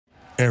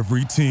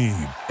Every team,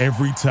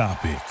 every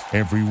topic,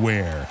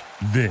 everywhere.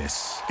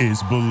 This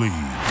is Believe.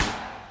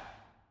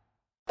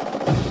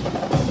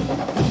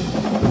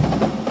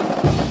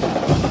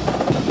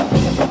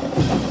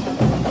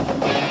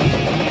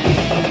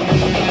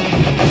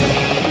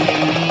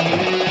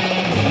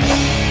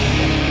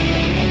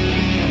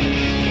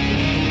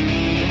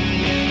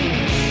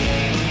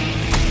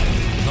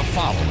 The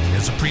following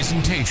is a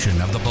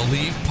presentation of the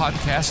Believe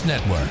Podcast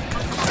Network.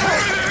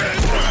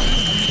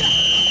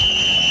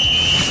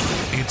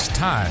 It's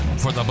time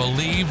for the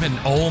Believe in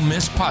Ole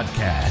Miss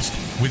podcast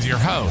with your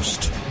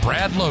host,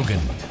 Brad Logan,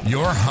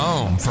 your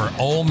home for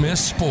Ole Miss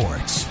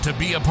sports. To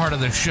be a part of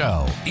the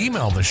show,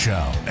 email the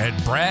show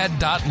at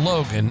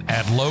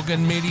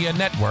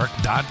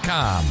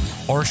brad.logan@loganmedianetwork.com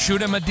or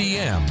shoot him a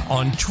DM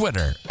on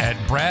Twitter at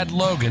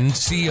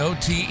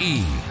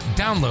BradLoganCOTE.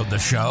 Download the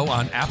show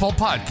on Apple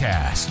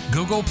Podcasts,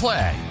 Google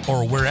Play,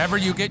 or wherever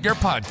you get your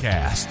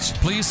podcasts.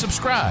 Please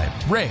subscribe,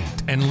 rate,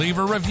 and leave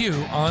a review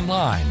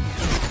online.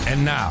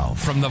 And now,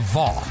 from the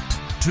vault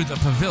to the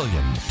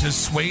pavilion to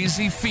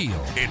Swayze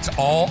Field, it's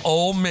all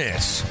Ole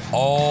Miss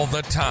all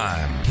the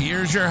time.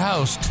 Here's your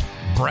host,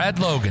 Brad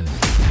Logan.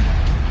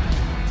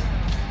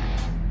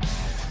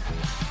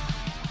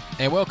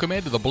 And welcome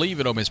into the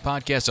Believe in Ole Miss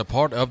podcast, a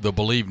part of the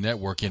Believe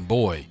Network. And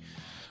boy,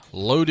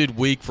 loaded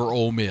week for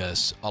Ole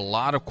Miss. A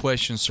lot of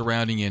questions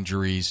surrounding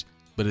injuries,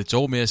 but it's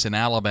Ole Miss and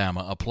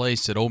Alabama, a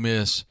place that Ole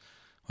Miss,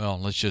 well,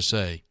 let's just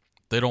say,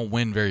 they don't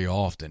win very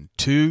often.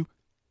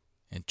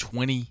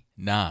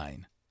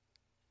 2-29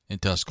 in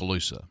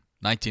Tuscaloosa,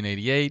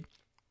 1988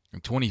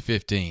 and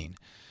 2015.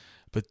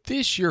 But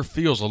this year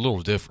feels a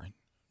little different.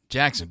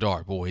 Jackson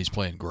Dart, boy, he's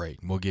playing great,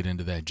 and we'll get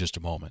into that in just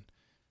a moment.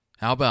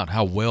 How about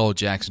how well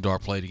Jackson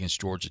Dart played against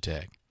Georgia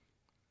Tech?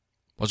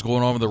 What's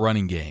going on with the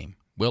running game?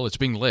 Well, it's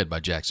being led by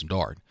Jackson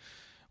Dart.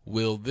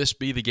 Will this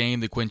be the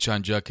game that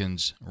Quinshon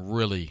Judkins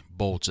really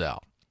bolts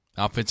out?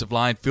 Offensive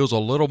line feels a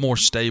little more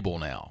stable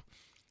now.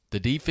 The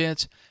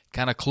defense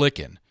kind of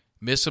clicking.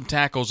 Missed some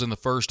tackles in the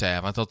first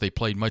half. I thought they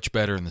played much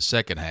better in the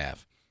second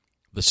half.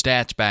 The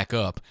stats back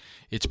up.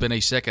 It's been a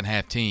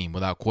second-half team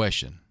without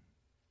question.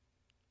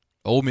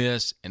 Ole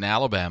Miss and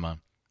Alabama,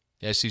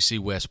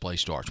 SEC West play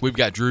starts. We've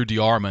got Drew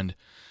DeArmond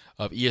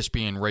of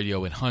ESPN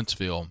Radio in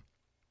Huntsville,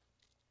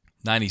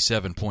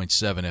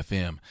 97.7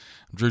 FM.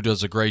 Drew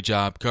does a great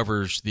job,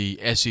 covers the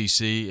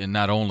SEC and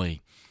not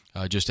only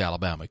just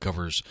Alabama. He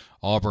covers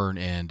Auburn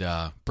and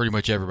pretty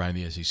much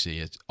everybody in the SEC.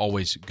 It's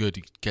always good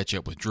to catch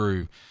up with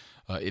Drew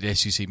at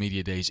SEC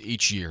Media Days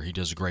each year. He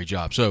does a great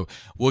job. So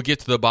we'll get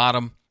to the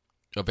bottom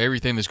of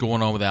everything that's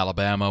going on with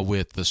Alabama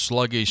with the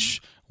sluggish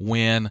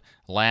win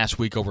last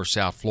week over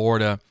South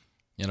Florida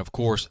and, of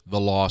course, the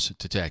loss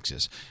to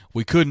Texas.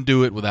 We couldn't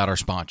do it without our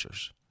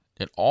sponsors.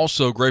 And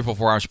also grateful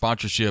for our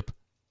sponsorship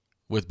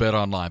with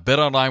BetOnline.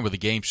 BetOnline where the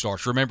game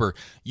starts. Remember,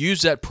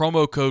 use that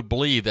promo code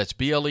BLEAV, that's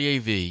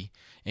BLEAV,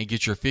 and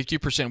get your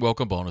 50%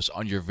 welcome bonus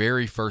on your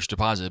very first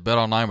deposit.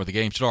 BetOnline where the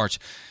game starts.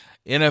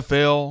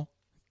 NFL,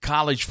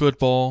 college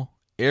football,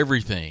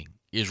 everything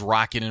is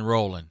rocking and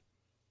rolling.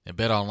 And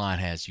BetOnline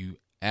has you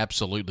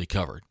absolutely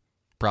covered.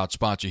 Proud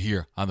sponsor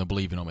here on the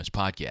Believe in Ole Miss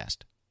podcast.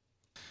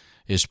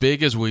 As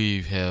big as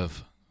we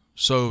have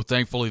so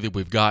thankfully that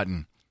we've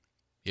gotten,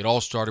 it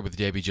all started with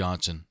Debbie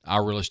Johnson,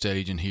 our real estate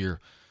agent here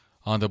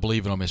on the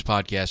Believe in Ole Miss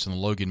podcast and the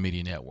Logan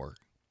Media Network.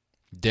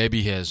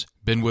 Debbie has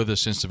been with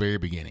us since the very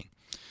beginning,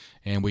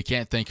 and we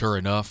can't thank her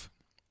enough.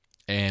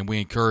 And we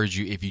encourage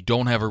you, if you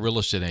don't have a real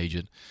estate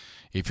agent,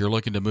 if you're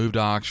looking to move to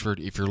Oxford,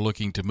 if you're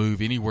looking to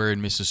move anywhere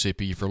in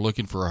Mississippi, if you're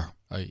looking for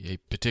a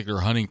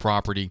particular hunting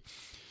property,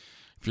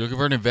 if you're looking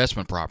for an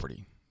investment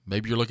property,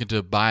 maybe you're looking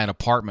to buy an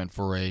apartment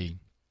for a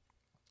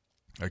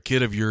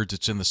kid of yours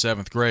that's in the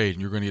 7th grade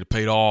and you're going to get it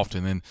paid off,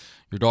 and then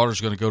your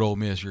daughter's going to go to Ole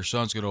Miss, your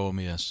son's going to Ole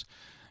Miss,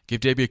 give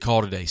Debbie a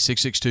call today,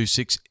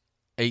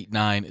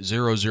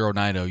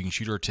 662-689-0090. You can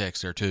shoot her a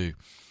text there too.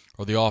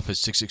 Or the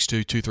office,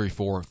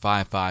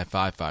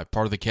 662-234-5555.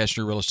 Part of the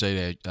Kestner Real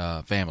Estate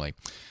family.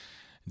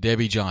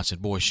 Debbie Johnson,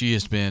 boy,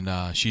 she's been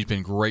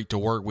great to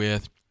work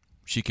with.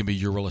 She can be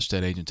your real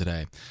estate agent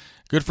today.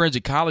 Good friends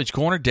at College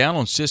Corner down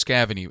on Sisk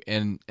Avenue.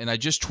 And I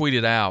just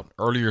tweeted out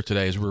earlier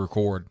today as we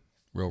record,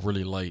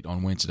 really late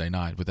on Wednesday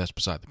night, but that's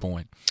beside the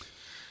point.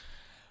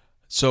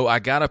 So I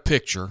got a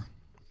picture,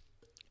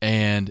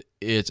 and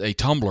it's a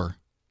tumbler,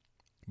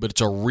 but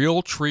it's a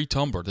real tree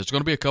tumbler. There's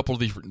going to be a couple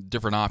of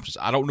different options.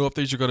 I don't know if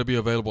these are going to be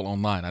available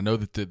online. I know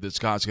that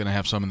Scott's going to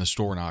have some in the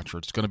store in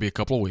Oxford. It's going to be a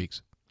couple of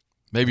weeks.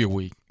 Maybe a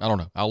week. I don't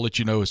know. I'll let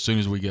you know as soon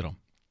as we get them.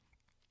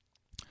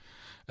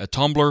 A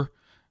tumbler,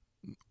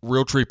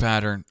 real tree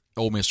pattern,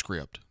 Ole Miss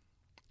script.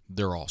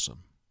 They're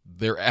awesome.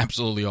 They're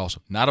absolutely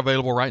awesome. Not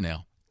available right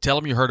now. Tell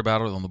them you heard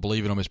about it on the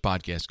Believe in Ole Miss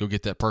podcast. Go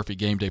get that perfect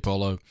game day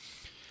polo.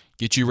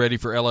 Get you ready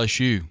for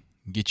LSU.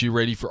 Get you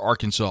ready for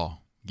Arkansas.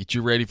 Get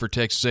you ready for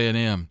Texas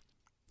A&M.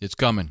 It's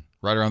coming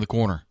right around the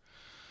corner.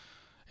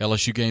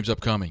 LSU game's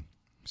upcoming.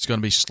 It's going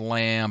to be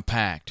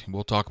slam-packed.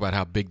 We'll talk about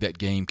how big that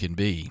game can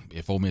be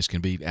if Ole Miss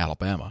can beat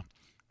Alabama.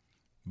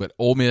 But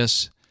Ole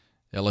Miss,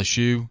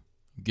 LSU,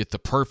 get the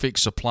perfect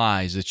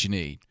supplies that you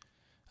need.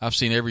 I've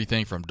seen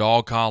everything from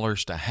dog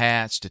collars to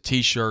hats to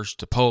T-shirts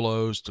to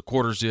polos to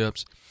quarter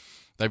zips.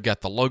 They've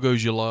got the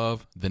logos you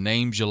love, the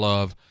names you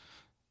love.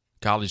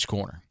 College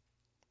Corner.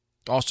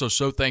 Also,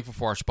 so thankful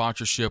for our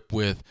sponsorship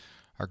with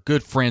our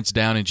good friends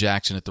down in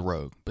Jackson at the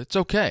Rogue. But it's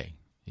okay,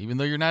 even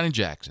though you're not in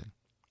Jackson.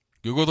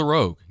 Google the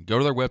Rogue. Go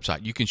to their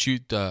website. You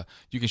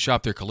can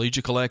shop their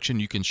collegiate collection.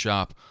 You can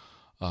shop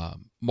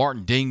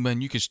Martin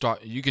Dingman.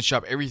 You can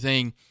shop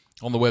everything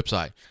on the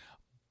website.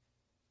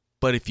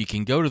 But if you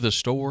can go to the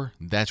store,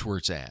 that's where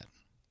it's at.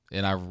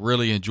 And I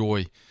really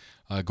enjoy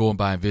going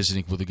by and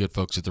visiting with the good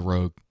folks at the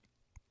Rogue.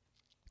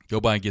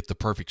 Go by and get the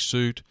perfect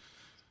suit,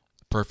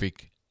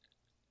 perfect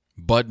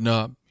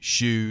button-up,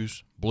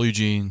 shoes, blue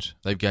jeans.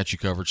 They've got you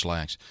covered,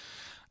 slacks.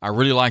 I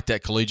really like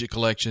that collegiate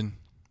collection.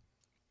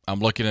 I'm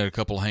looking at a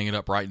couple hanging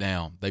up right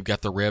now. They've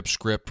got the Reb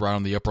script right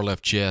on the upper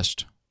left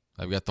chest.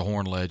 They've got the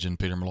Horn Legend,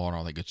 Peter Millar, and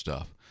all that good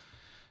stuff.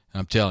 And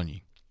I'm telling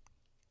you,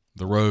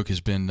 the Rogue has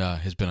been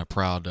a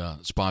proud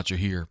sponsor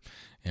here,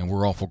 and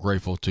we're awful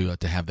grateful to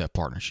have that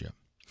partnership.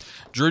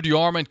 Drew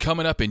DeArmond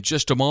coming up in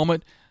just a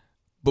moment.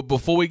 But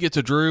before we get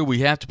to Drew, we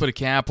have to put a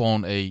cap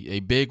on a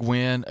big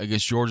win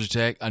against Georgia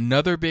Tech.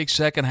 Another big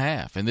second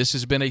half, and this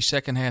has been a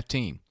second-half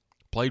team.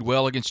 Played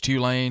well against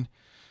Tulane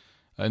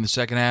in the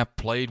second half,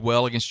 played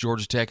well against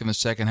Georgia Tech in the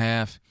second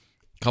half.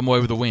 Come away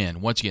with a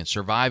win. Once again,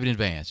 survive and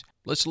advance.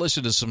 Let's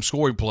listen to some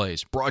scoring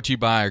plays brought to you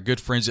by our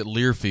good friends at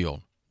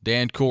Learfield.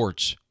 Dan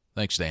Courts.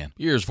 Thanks, Dan.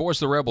 Here's Voice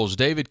of the Rebels,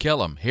 David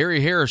Kellum, Harry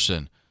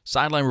Harrison,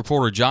 sideline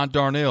reporter John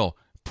Darnell,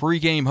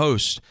 pregame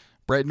host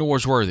Brett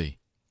Norsworthy,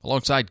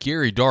 alongside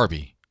Gary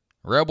Darby.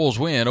 Rebels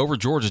win over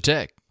Georgia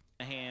Tech.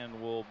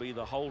 Hand will be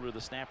the holder.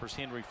 The snapper's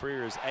Henry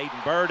Freer is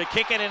Aiden Bird to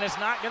kick it, and it's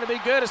not going to be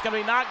good. It's going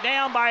to be knocked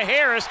down by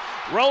Harris.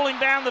 Rolling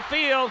down the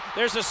field,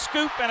 there's a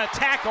scoop and a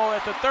tackle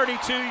at the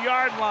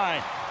 32-yard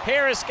line.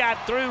 Harris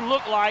got through,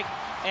 looked like,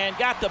 and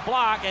got the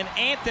block, and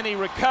Anthony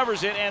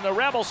recovers it, and the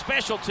Rebel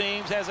special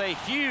teams has a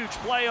huge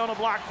play on a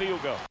block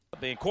field goal.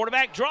 Being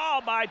quarterback draw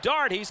by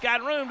Dart. He's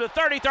got room to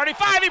 30,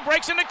 35. He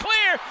breaks into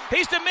clear.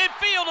 He's to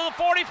midfield to the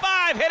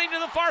 45, heading to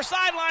the far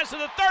sidelines to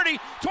the 30,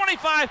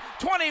 25,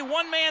 20.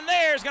 One man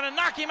there is going to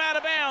knock him out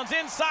of bounds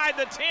inside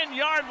the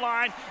 10-yard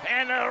line,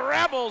 and the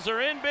Rebels are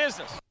in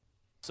business.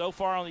 So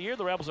far on the year,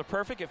 the Rebels are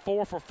perfect at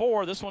 4 for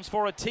 4. This one's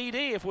for a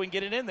TD if we can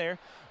get it in there.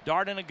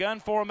 Dart in a gun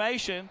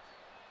formation.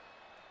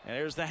 And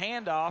there's the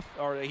handoff,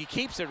 or he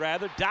keeps it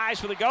rather,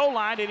 dives for the goal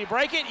line. Did he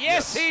break it?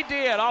 Yes, he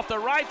did. Off the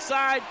right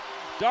side,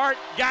 Dart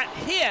got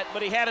hit,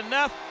 but he had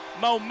enough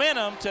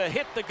momentum to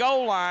hit the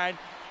goal line.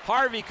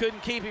 Harvey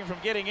couldn't keep him from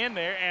getting in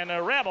there, and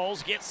the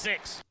Rebels get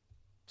 6.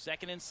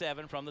 2nd and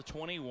 7 from the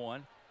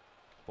 21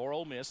 for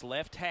Ole Miss.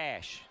 Left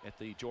hash at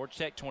the Georgia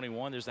Tech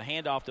 21. There's the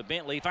handoff to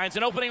Bentley. Finds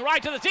an opening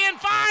right to the 10-5.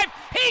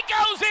 He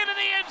goes into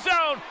the end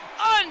zone.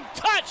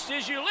 Untouched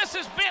is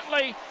Ulysses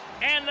Bentley.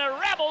 And the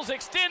Rebels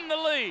extend the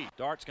lead.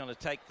 Dart's going to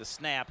take the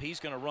snap.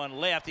 He's going to run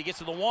left. He gets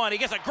to the 1. He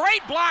gets a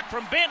great block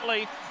from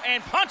Bentley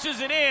and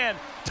punches it in.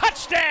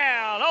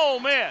 Touchdown,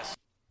 Ole Miss.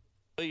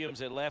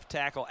 Williams at left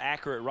tackle,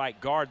 accurate right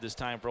guard this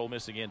time for Ole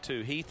Miss again,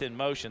 too. Heath in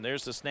motion.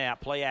 There's the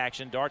snap. Play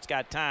action. Dart's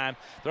got time.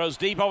 Throws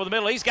deep over the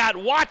middle. He's got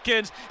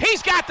Watkins.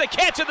 He's got the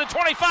catch at the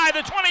 25,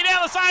 the 20 down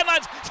the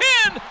sidelines.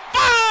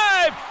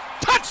 10-5.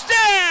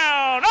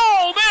 Touchdown,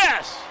 Ole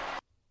Miss.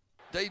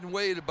 Dayton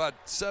Wade about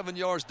 7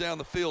 yards down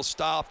the field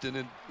stopped and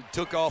then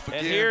took off again.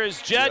 And here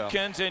is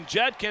Judkins, and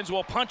Judkins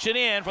will punch it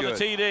in for the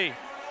TD.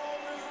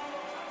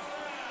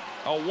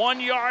 A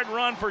 1-yard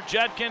run for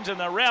Judkins, and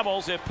the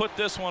Rebels have put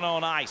this one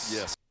on ice.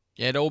 Yes.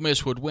 And Ole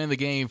Miss would win the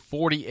game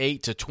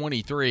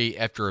 48-23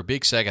 after a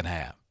big second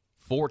half.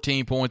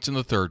 14 points in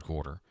the third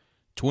quarter,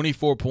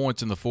 24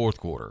 points in the fourth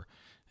quarter,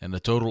 and a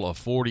total of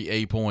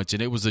 48 points,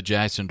 and it was the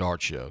Jackson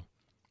Dart Show.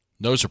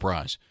 No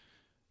surprise.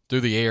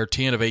 Through the air,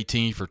 10 of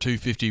 18 for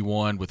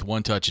 251 with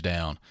 1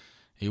 touchdown.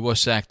 He was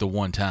sacked the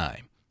 1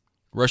 time.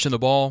 Rushing the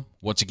ball,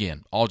 once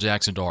again, all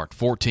Jackson Dart,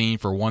 14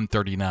 for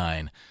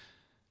 139.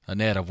 A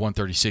net of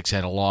 136,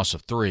 had a loss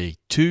of 3.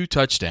 2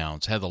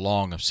 touchdowns, had the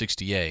long of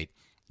 68.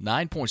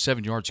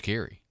 9.7 yards a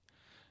carry.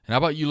 And how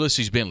about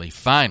Ulysses Bentley?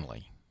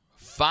 Finally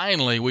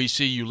we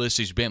see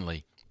Ulysses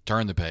Bentley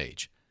turn the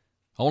page.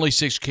 Only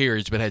 6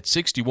 carries, but had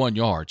 61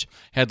 yards.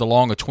 Had the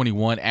long of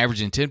 21,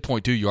 averaging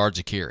 10.2 yards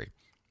a carry.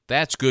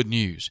 That's good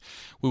news.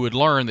 We would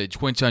learn that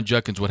Quinton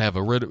Judkins would have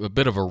a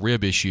bit of a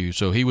rib issue,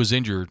 so he was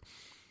injured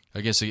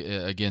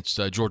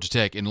against Georgia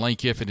Tech, and Lane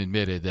Kiffin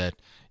admitted that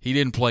he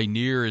didn't play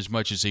near as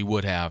much as he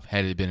would have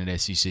had it been an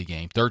SEC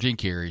game. 13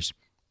 carries,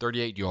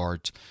 38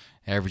 yards,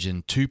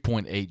 averaging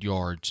 2.8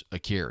 yards a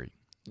carry.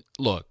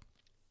 Look,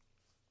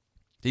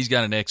 he's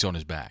got an X on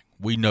his back.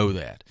 We know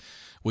that.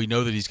 We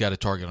know that he's got a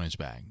target on his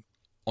back.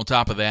 On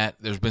top of that,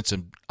 there's been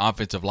some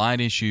offensive line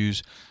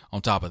issues.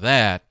 On top of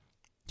that,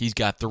 he's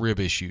got the rib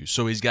issues.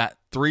 So he's got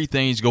 3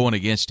 things going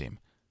against him.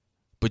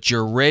 But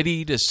you're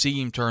ready to see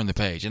him turn the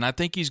page. And I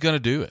think he's going to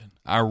do it.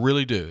 I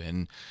really do.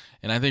 And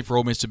I think for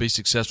Ole Miss to be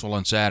successful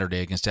on Saturday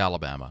against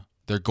Alabama,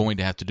 they're going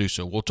to have to do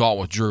so. We'll talk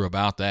with Drew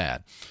about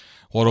that.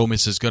 What Ole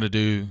Miss is going to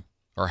do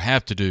or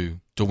have to do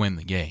to win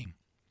the game.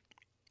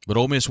 But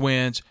Ole Miss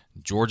wins.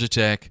 Georgia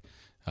Tech,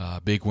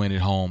 big win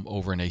at home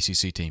over an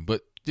ACC team.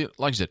 But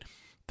like I said,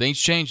 things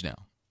change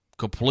now.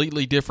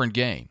 Completely different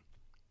game.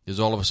 Because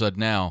all of a sudden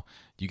now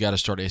you got to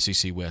start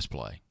SEC West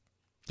play.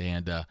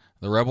 And the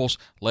Rebels,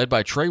 led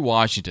by Trey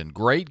Washington.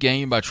 Great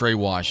game by Trey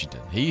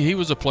Washington. He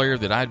was a player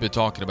that I had been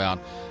talking about.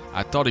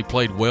 I thought he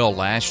played well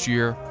last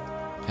year.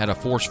 Had a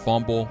forced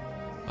fumble,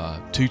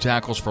 2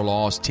 tackles for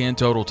loss, 10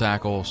 total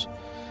tackles.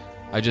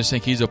 I just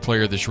think he's a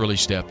player that's really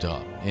stepped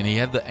up. And he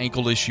had the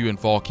ankle issue in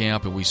fall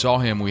camp, and we saw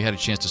him. We had a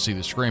chance to see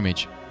the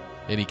scrimmage,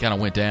 and he kind of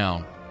went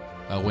down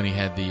when he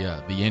had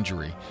the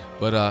injury.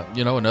 But,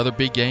 another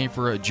big game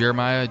for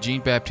Jeremiah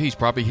Jean-Baptiste.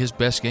 Probably his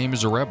best game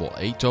as a Rebel,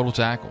 8 total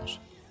tackles.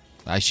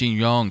 Aishin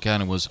Young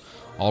kind of was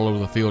all over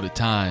the field at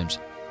times,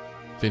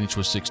 finished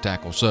with 6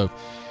 tackles. So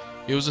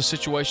it was a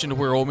situation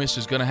where Ole Miss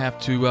is going to have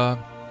to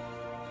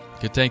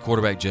contain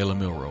quarterback Jalen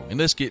Milroe. And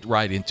let's get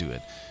right into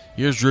it.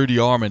 Here's Drew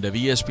DeArmond of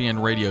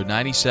ESPN Radio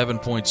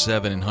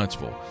 97.7 in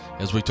Huntsville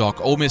as we talk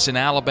Ole Miss in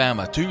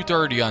Alabama,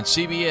 2:30 on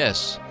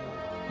CBS.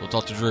 We'll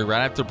talk to Drew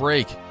right after the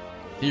break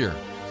here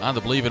on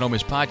the Believe in Ole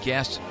Miss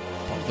podcast,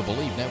 part of the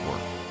Believe Network.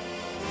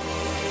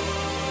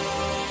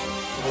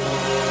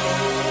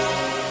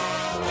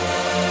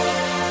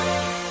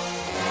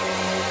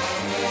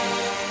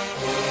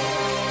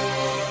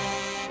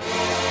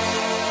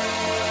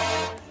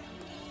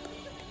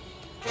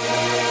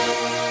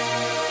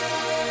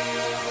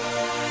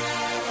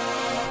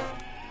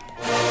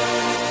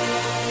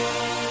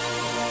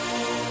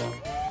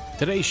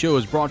 Today's show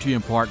is brought to you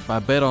in part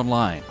by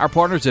BetOnline. Our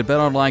partners at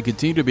BetOnline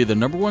continue to be the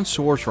 #1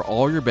 source for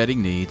all your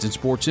betting needs and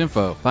sports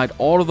info. Find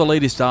all of the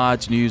latest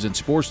odds, news, and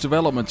sports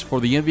developments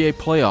for the NBA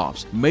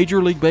playoffs,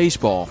 Major League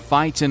Baseball,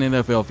 fights, and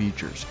NFL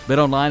futures.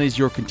 BetOnline is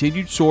your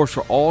continued source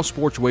for all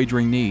sports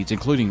wagering needs,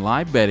 including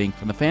live betting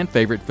and the fan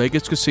favorite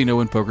Vegas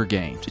casino and poker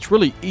games. It's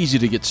really easy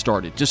to get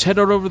started. Just head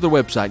on over to the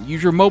website,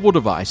 use your mobile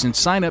device, and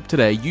sign up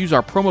today. Use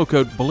our promo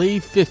code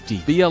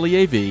BELIEVE50,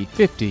 BLEAV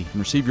 50,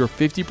 and receive your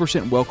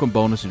 50% welcome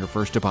bonus in your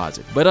first deposit.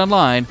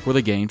 BetOnline, where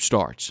the game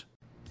starts.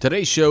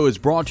 Today's show is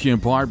brought to you in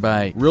part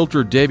by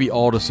Realtor Debbie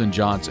Alderson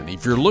Johnson.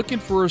 If you're looking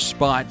for a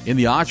spot in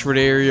the Oxford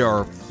area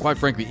or, quite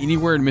frankly,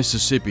 anywhere in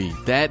Mississippi,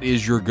 that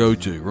is your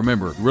go-to.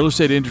 Remember, real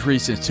estate industry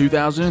since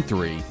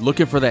 2003.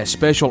 Looking for that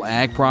special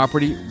ag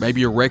property,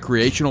 maybe a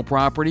recreational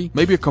property,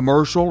 maybe a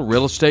commercial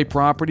real estate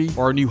property,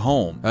 or a new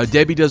home.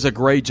 Debbie does a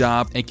great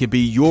job and can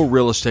be your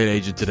real estate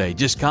agent today.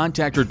 Just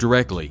contact her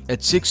directly at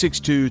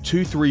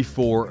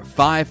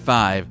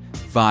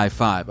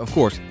 662-234-5555. Of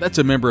course, that's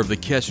a member of the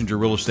Kessinger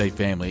Real Estate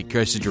family at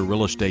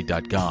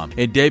KessingerRealEstate.com.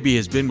 And Debbie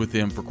has been with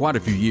them for quite a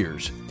few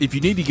years. If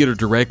you need to get her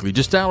directly,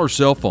 just dial her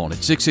cell phone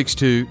at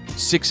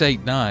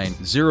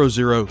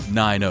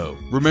 662-689-0090.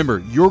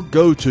 Remember, your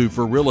go-to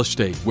for real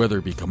estate, whether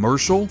it be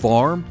commercial,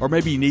 farm, or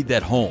maybe you need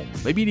that home.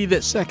 Maybe you need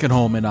that second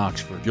home in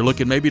Oxford. You're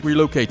looking maybe to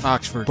relocate to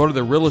Oxford. Part of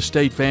the real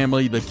estate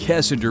family, the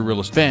Kessinger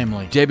Real Estate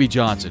family. Debbie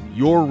Johnson,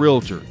 your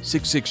realtor,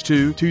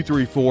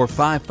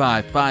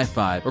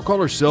 662-234-5555. Or call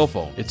her cell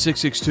phone at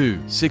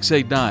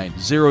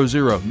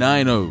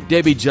 662-689-0090.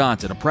 Debbie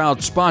Johnson, a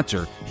proud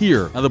sponsor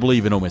here on the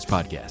Believe in Ole Miss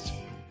podcast.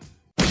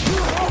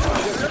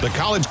 The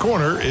College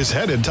Corner is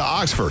headed to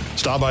Oxford.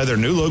 Stop by their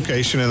new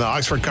location in the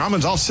Oxford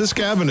Commons off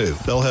Sisk Avenue.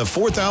 They'll have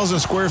 4,000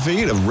 square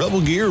feet of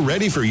Rebel gear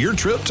ready for your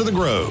trip to the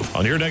Grove.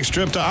 On your next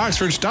trip to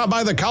Oxford, stop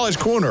by the College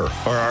Corner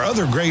or our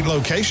other great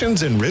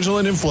locations in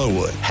Ridgeland and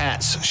Flowood.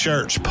 Hats,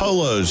 shirts,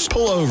 polos,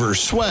 pullovers,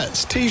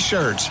 sweats,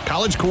 t-shirts.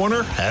 College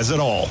Corner has it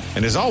all.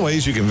 And as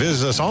always, you can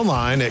visit us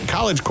online at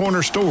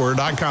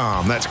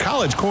collegecornerstore.com. That's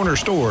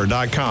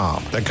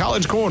collegecornerstore.com. The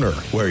College Corner,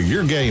 where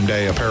your game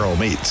day apparel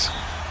meets.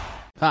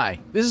 Hi,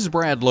 this is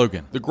Brad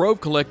Logan. The Grove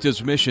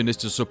Collective's mission is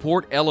to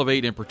support,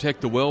 elevate, and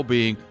protect the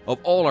well-being of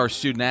all our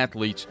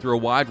student-athletes through a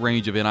wide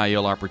range of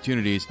NIL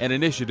opportunities and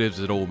initiatives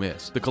at Ole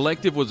Miss. The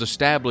Collective was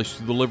established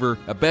to deliver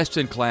a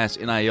best-in-class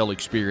NIL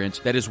experience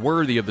that is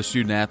worthy of the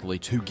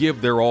student-athletes who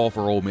give their all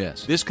for Ole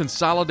Miss. This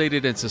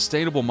consolidated and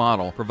sustainable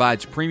model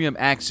provides premium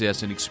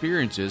access and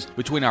experiences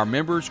between our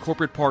members,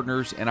 corporate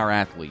partners, and our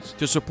athletes.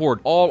 To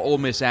support all Ole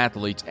Miss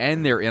athletes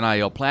and their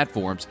NIL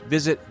platforms,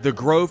 visit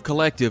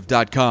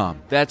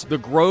thegrovecollective.com. That's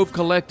thegrovecollective.com.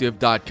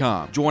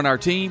 Join our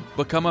team,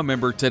 become a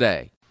member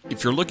today.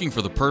 If you're looking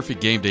for the perfect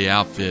game day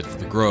outfit for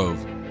the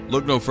Grove,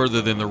 look no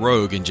further than the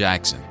Rogue in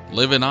Jackson.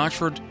 Live in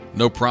Oxford?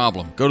 No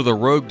problem. Go to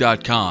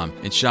therogue.com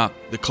and shop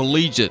the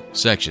collegiate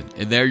section,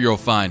 and there you'll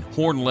find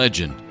Horn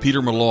legend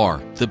Peter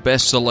Millar, the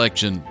best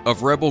selection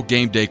of Rebel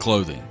game day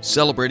clothing,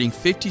 celebrating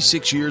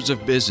 56 years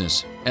of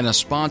business and a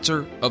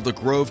sponsor of the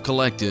Grove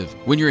Collective.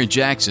 When you're in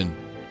Jackson,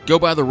 go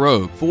by the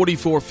Rogue,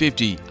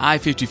 4450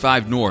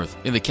 I-55 North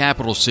in the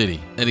capital city.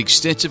 An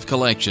extensive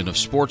collection of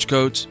sports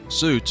coats,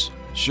 suits,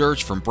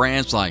 shirts from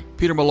brands like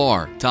Peter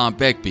Millar, Tom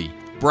Beckby,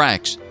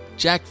 Brax,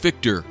 Jack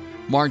Victor,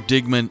 Mark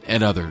Digman,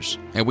 and others.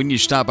 And when you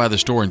stop by the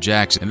store in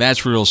Jackson, and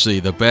that's where you'll see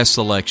the best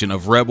selection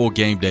of Rebel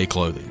game day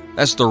clothing.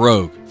 That's the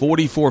Rogue,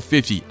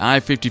 4450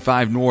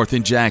 I-55 North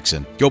in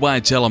Jackson. Go by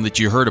and tell them that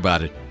you heard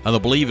about it on the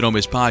Believe in Ole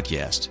Miss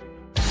podcast.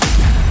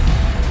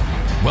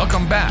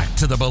 Welcome back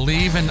to the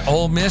Believe in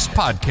Ole Miss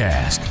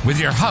podcast with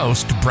your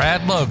host,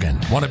 Brad Logan.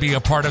 Want to be a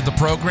part of the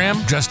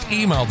program? Just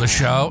email the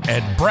show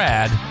at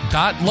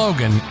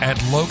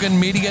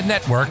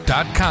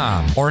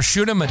brad.logan@loganmedianetwork.com or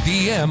shoot him a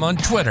DM on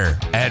Twitter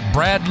at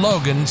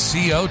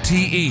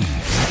BradLoganCOTE.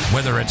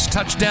 Whether it's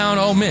touchdown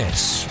Ole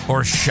Miss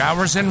or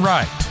showers and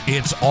right,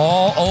 it's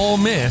all Ole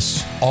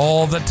Miss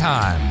all the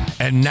time.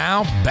 And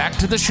now back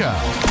to the show.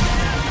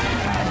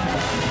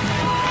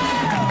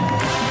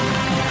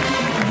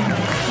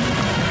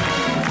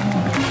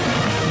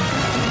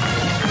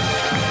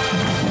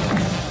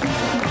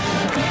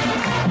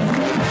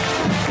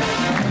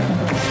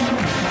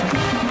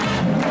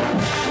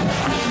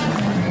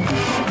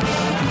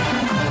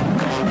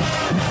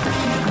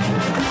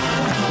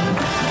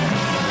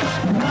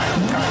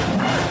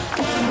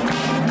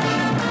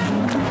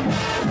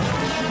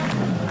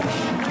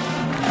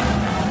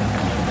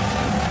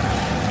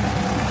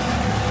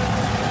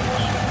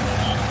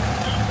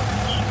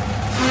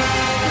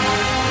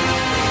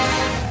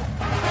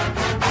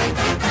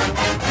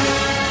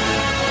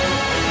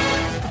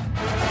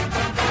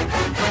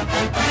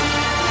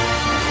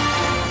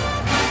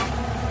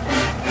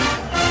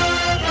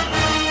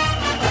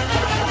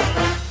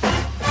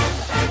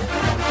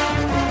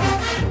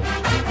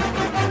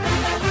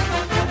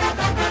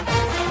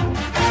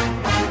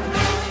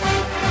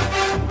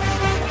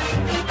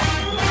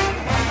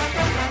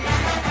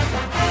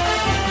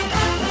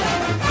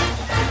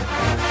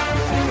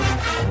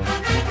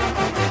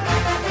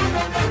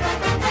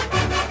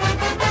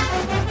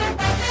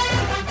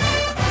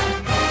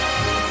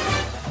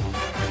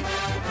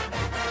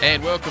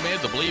 And welcome in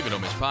to the Believe in Ole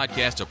Miss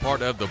podcast, a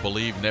part of the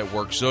Believe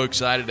Network. So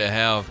excited to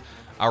have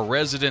our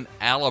resident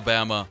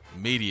Alabama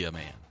media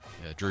man,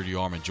 Drew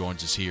DeArmond,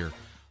 joins us here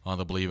on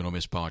the Believe in Ole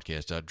Miss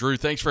podcast. Drew,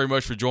 thanks very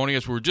much for joining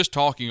us. We were just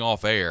talking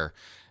off air,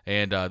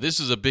 and this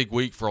is a big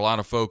week for a lot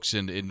of folks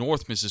in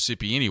North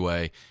Mississippi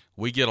anyway.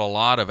 We get a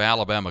lot of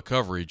Alabama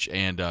coverage,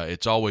 and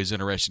it's always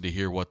interesting to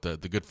hear what the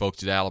good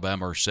folks at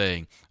Alabama are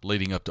saying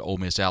leading up to Ole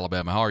Miss,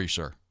 Alabama. How are you,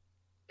 sir?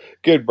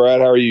 Good,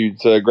 Brad. How are you?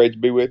 It's great to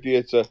be with you.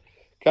 It's a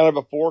kind of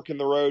a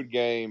fork-in-the-road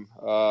game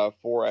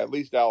for at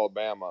least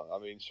Alabama. I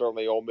mean,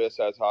 certainly Ole Miss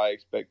has high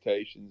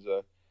expectations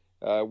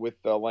with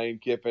Lane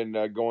Kiffin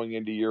going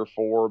into year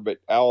 4. But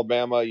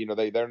Alabama,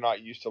 they're not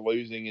used to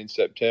losing in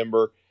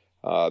September.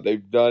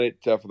 They've done it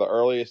for the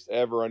earliest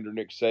ever under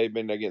Nick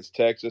Saban against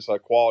Texas, a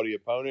quality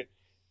opponent.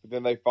 But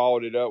then they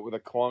followed it up with a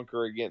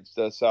clunker against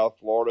South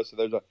Florida. So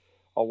there's a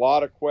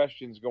lot of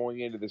questions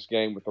going into this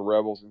game with the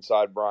Rebels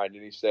inside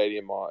Bryant-Denny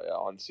Stadium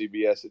on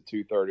CBS at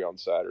 2:30 on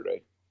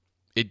Saturday.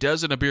 It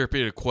doesn't appear to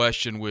be a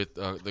question with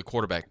the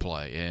quarterback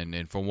play,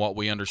 and from what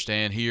we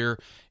understand here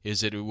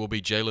is that it will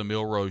be Jalen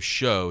Milroe's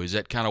show. Is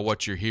that kind of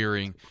what you're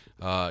hearing?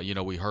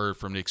 We heard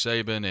from Nick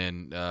Saban,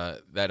 and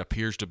that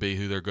appears to be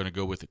who they're going to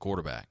go with the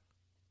quarterback.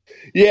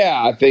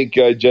 Yeah, I think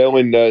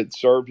Jalen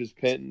served his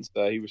penance.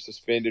 He was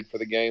suspended for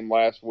the game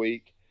last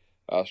week.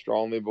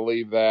 Strongly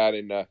believe that,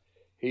 and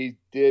he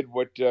did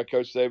what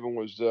Coach Saban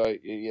was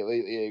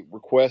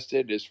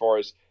requested as far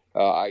as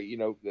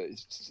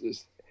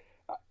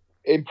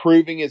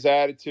improving his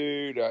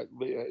attitude,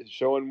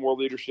 showing more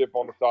leadership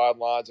on the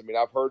sidelines. I mean,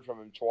 I've heard from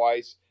him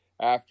twice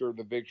after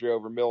the victory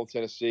over Middle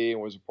Tennessee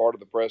and was a part of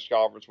the press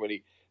conference when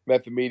he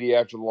met the media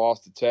after the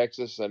loss to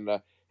Texas.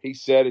 And he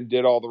said and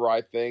did all the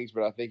right things,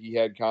 but I think he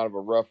had kind of a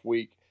rough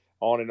week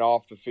on and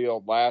off the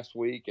field last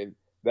week, and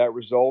that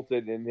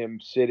resulted in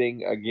him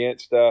sitting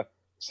against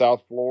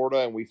South Florida.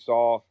 And we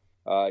saw,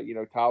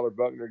 Tyler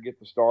Buckner get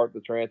the start,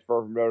 the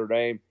transfer from Notre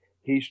Dame.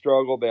 He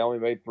struggled. They only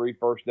made 3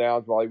 first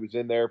downs while he was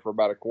in there for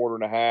about a quarter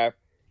and a half.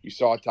 You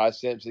saw Ty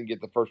Simpson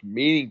get the first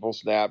meaningful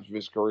snaps of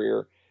his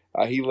career.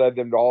 He led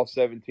them to all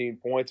 17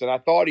 points, and I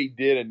thought he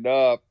did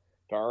enough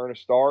to earn a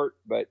start.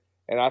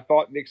 And I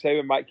thought Nick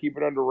Saban might keep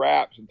it under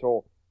wraps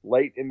until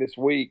late in this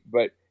week,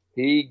 but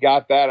he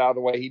got that out of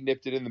the way. He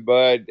nipped it in the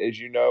bud, as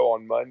you know,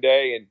 on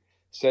Monday and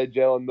said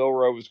Jalen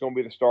Milroe was going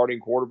to be the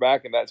starting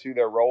quarterback, and that's who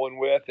they're rolling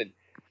with. And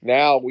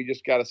now we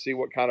just got to see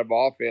what kind of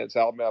offense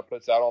Alabama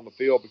puts out on the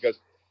field, because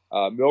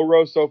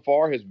Milroe so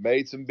far has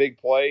made some big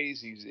plays.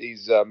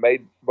 He's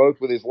made both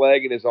with his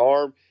leg and his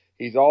arm.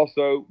 He's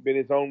also been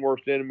his own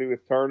worst enemy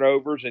with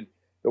turnovers. And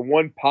the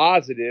one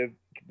positive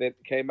that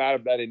came out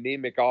of that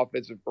anemic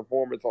offensive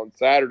performance on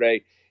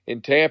Saturday in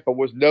Tampa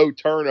was no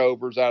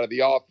turnovers out of the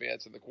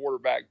offense in the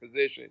quarterback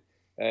position.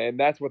 And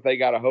that's what they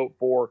got to hope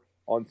for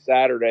on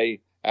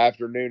Saturday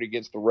afternoon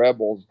against the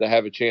Rebels, to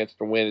have a chance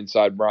to win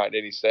inside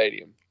Bryant-Denny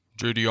Stadium.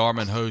 Drew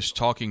DeArmond hosts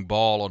Talking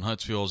Ball on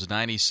Huntsville's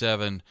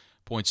 97.7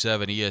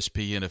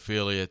 ESPN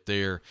affiliate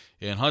there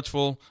in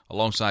Huntsville,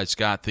 alongside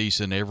Scott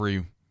Thiessen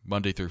every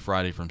Monday through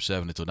Friday from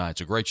 7 until 9. It's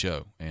a great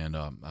show, and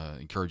I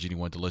encourage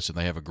anyone to listen.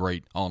 They have a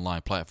great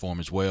online platform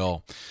as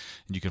well.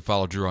 And you can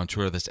follow Drew on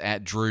Twitter. That's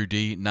at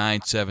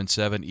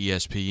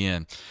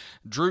DrewD977ESPN.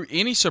 Drew,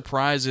 any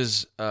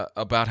surprises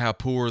about how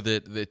poor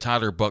that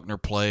Tyler Buckner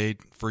played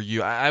for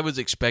you? I was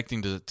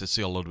expecting to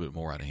see a little bit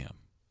more out of him.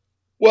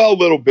 Well, a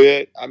little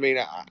bit. I mean,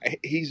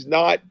 he's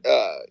not,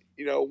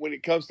 when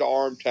it comes to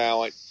arm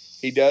talent,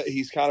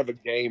 He's kind of a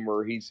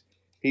gamer.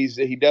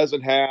 He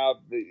doesn't have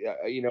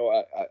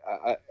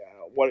the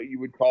what you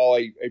would call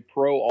a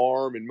pro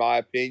arm, in my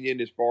opinion,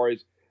 as far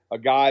as a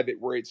guy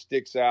where it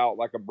sticks out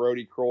like a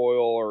Brody Croyle,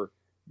 or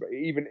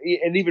even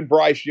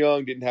Bryce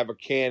Young didn't have a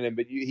cannon,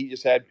 but he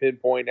just had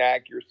pinpoint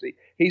accuracy.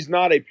 He's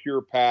not a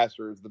pure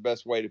passer, is the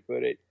best way to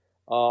put it.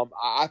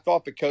 I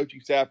thought the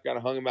coaching staff kind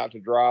of hung him out to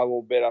dry a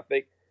little bit. I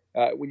think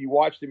when you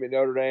watched him at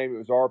Notre Dame, it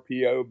was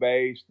RPO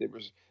based. It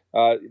was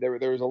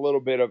there was a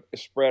little bit of a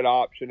spread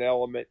option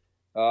element,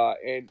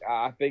 and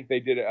I think they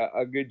did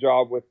a good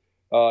job with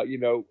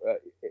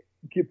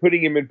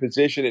putting him in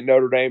position at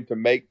Notre Dame to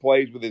make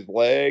plays with his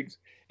legs.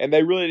 And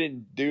they really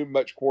didn't do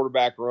much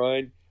quarterback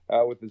run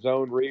with the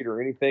zone read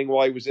or anything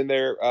while he was in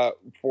there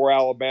for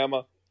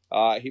Alabama.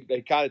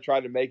 They kind of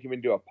tried to make him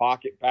into a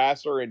pocket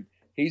passer, and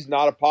he's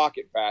not a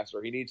pocket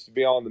passer. He needs to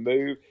be on the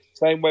move.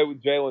 Same way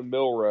with Jalen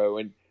Milroe.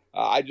 And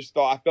I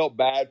felt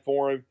bad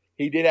for him.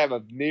 He did have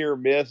a near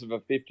miss of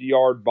a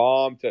 50-yard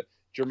bomb to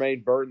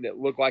Jermaine Burton that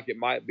looked like it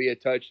might be a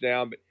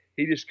touchdown, but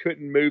he just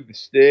couldn't move the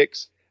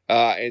sticks.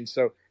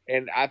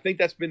 And I think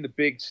that's been the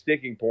big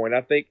sticking point.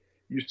 I think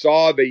you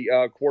saw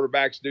the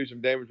quarterbacks do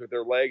some damage with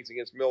their legs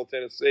against Middle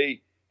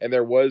Tennessee, and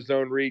there was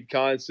zone read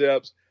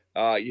concepts.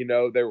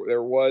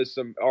 There was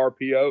some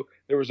RPO.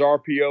 There was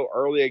RPO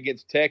early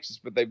against Texas,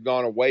 but they've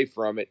gone away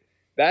from it.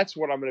 That's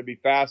what I'm going to be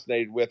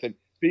fascinated with. And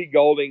Pete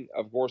Golding,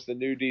 of course, the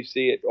new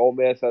DC at Ole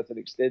Miss, has an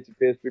extensive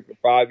history for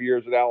 5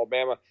 years at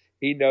Alabama.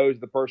 He knows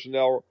the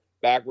personnel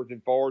backwards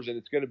and forwards, and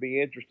it's going to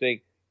be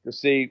interesting to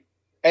see,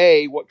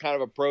 A, what kind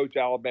of approach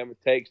Alabama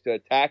takes to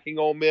attacking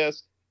Ole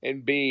Miss,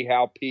 and B,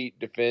 how Pete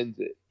defends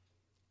it.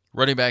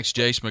 Running backs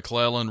Jace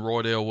McClellan,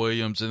 Roydell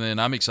Williams, and then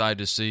I'm excited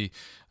to see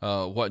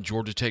what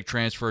Georgia Tech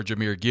transfer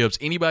Jahmyr Gibbs.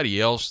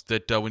 Anybody else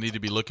that we need to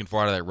be looking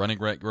for out of that running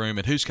back room,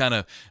 and who's kind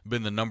of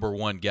been the number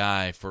one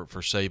guy for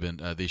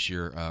Saban this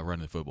year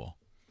running the football?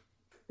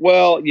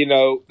 Well,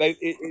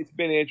 it's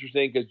been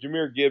interesting because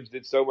Jahmyr Gibbs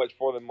did so much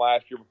for them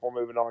last year before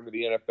moving on to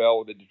the NFL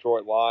with the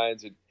Detroit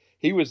Lions, and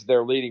he was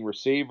their leading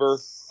receiver.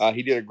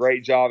 He did a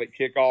great job at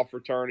kickoff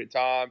return at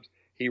times.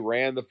 He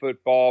ran the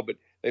football, but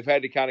they've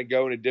had to kind of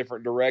go in a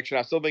different direction.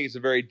 I still think it's a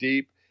very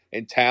deep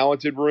and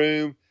talented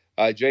room.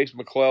 Jace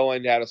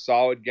McClellan had a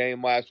solid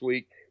game last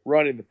week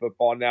running the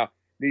football. Now,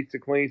 needs to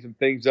clean some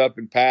things up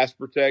in pass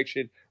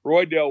protection.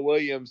 Roydell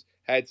Williams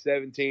had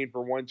 17 for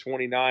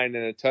 129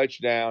 and a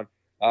touchdown.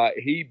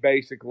 He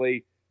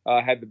basically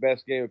had the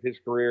best game of his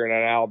career in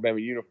an Alabama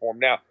uniform.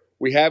 Now,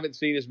 we haven't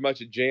seen as much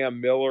of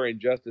Jam Miller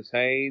and Justice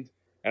Haynes,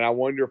 and I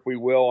wonder if we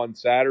will on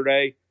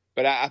Saturday.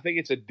 But I think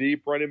it's a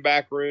deep running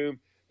back room.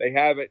 They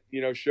haven't,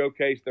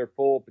 showcased their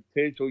full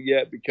potential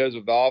yet because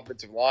of the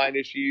offensive line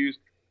issues.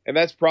 And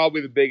that's probably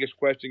the biggest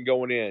question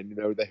going in.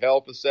 The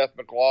health of Seth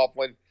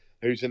McLaughlin,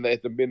 who's been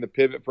the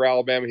pivot for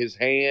Alabama, his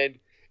hand.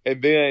 And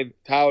then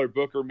Tyler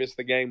Booker missed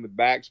the game with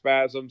back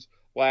spasms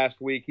last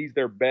week. He's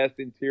their best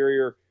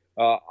interior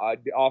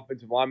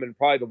offensive lineman,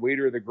 probably the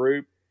leader of the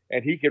group.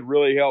 And he could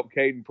really help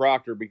Caden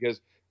Proctor,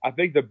 because I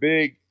think the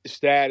big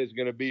stat is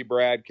going to be,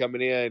 Brad,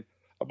 coming in,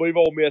 I believe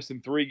Ole Miss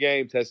in 3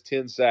 games has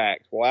 10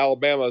 sacks. Well,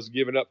 Alabama has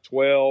given up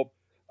 12.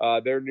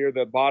 They're near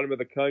the bottom of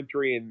the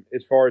country and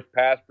as far as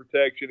pass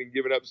protection and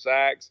giving up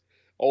sacks.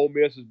 Ole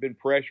Miss has been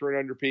pressuring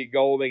under Pete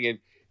Golding, and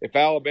if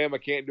Alabama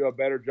can't do a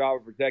better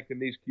job of protecting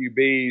these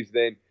QBs,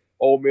 then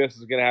Ole Miss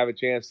is going to have a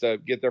chance to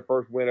get their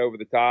first win over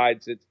the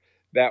Tide since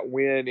that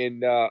win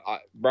in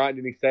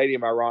Bryant-Denny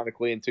Stadium,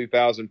 ironically, in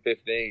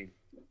 2015.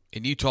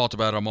 And you talked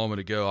about it a moment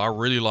ago. I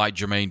really like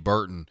Jermaine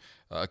Burton,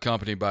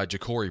 accompanied by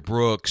Ja'Cory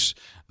Brooks.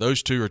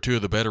 Those two are two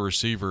of the better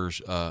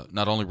receivers,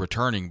 not only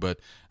returning, but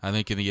I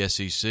think in the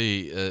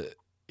SEC.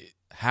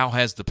 How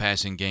has the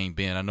passing game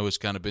been? I know it's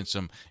kind of been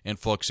some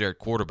influx there at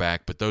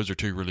quarterback, but those are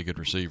two really good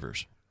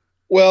receivers.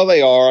 Well,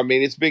 they are. I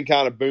mean, it's been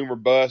kind of boom or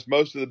bust.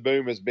 Most of the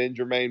boom has been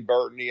Jermaine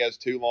Burton. He has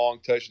 2 long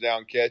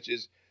touchdown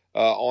catches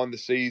on the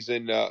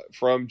season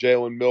from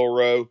Jalen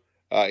Milroe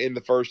in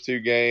the first 2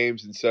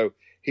 games. And so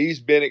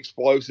he's been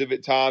explosive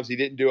at times. He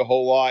didn't do a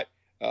whole lot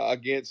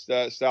against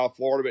South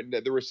Florida,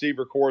 but the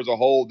receiver core as a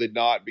whole did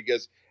not,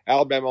 because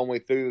Alabama only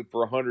threw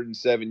for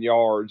 107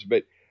 yards.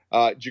 But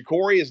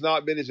Ja'Cory has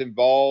not been as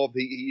involved.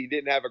 He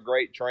didn't have a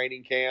great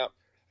training camp.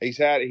 He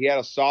had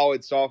a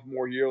solid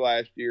sophomore year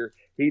last year.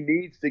 He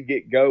needs to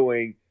get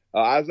going.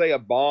 Isaiah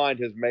Bond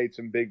has made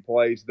some big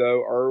plays,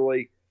 though,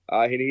 early.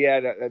 And he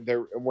had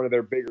one of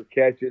their bigger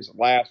catches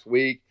last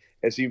week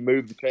as he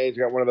moved the chains.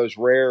 Got one of those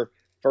rare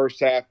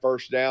first-half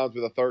first downs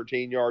with a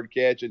 13-yard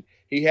catch. And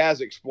he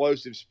has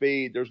explosive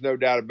speed. There's no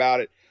doubt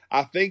about it.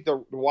 I think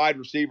the wide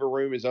receiver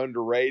room is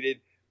underrated,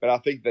 but I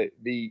think that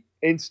the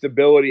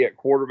instability at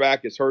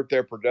quarterback has hurt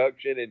their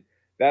production, and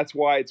that's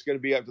why it's going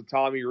to be up to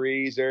Tommy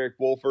Rees, Eric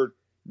Wolford,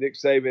 Nick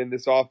Saban,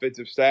 this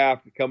offensive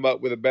staff to come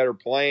up with a better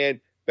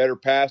plan, better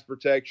pass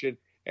protection,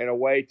 and a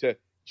way to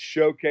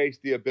showcase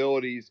the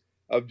abilities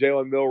of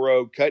Jalen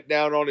Milroe, cut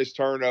down on his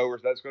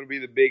turnovers. That's going to be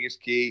the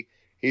biggest key.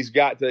 He's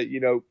got to,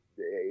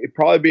 it'd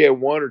probably be a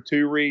 1 or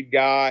 2 read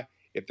guy.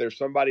 If there's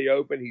somebody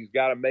open, he's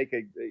got to make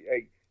a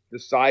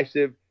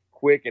decisive,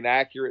 quick and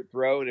accurate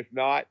throw. And if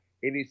not,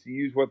 he needs to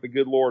use what the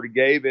good Lord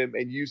gave him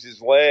and use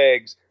his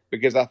legs,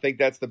 because I think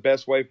that's the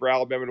best way for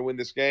Alabama to win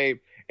this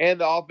game. And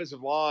the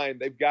offensive line,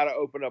 they've got to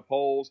open up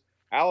holes.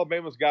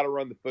 Alabama's got to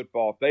run the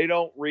football. If they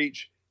don't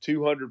reach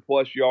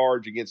 200-plus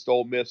yards against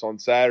Ole Miss on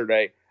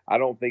Saturday, I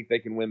don't think they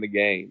can win the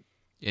game.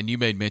 And you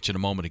made mention a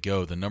moment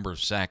ago the number of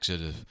sacks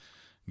that have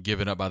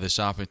given up by this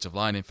offensive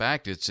line. In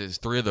fact, it's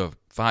 3 of the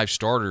 5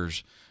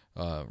 starters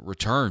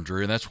return,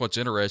 Drew, and that's what's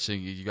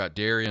interesting. You got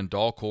Darian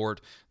Dalcourt,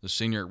 the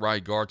senior at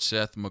right guard,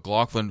 Seth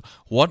McLaughlin.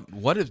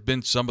 What have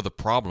been some of the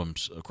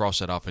problems across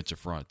that offensive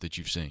front that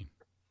you've seen?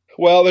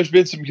 Well, there's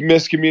been some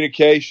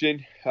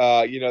miscommunication.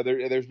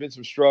 There's been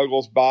some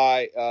struggles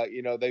by,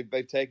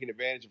 they've taken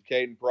advantage of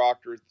Caden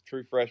Proctor, the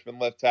true freshman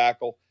left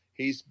tackle.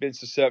 He's been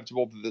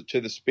susceptible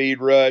to the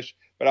speed rush,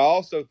 but I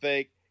also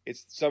think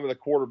it's some of the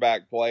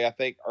quarterback play. I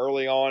think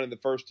early on in the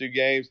first 2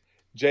 games,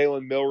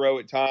 Jalen Milroe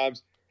at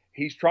times,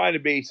 he's trying to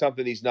be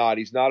something he's not.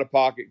 He's not a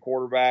pocket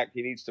quarterback.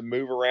 He needs to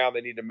move around.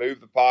 They need to move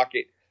the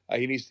pocket.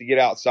 He needs to get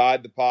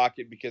outside the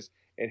pocket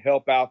and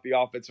help out the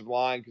offensive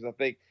line, because I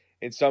think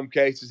in some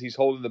cases he's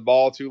holding the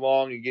ball too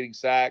long and getting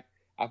sacked.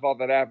 I thought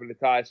that happened to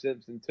Ty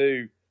Simpson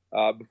too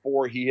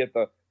before he hit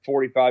the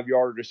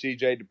 45-yarder to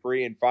C.J.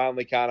 Dupree and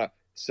finally kind of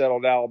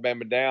settled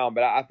Alabama down.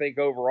 But I think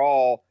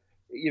overall,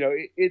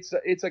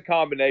 it's a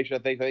combination. I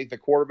think the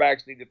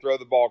quarterbacks need to throw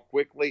the ball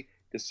quickly,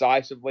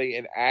 decisively,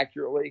 and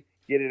accurately,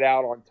 get it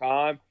out on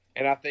time.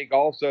 And I think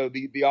also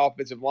the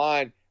offensive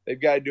line, they've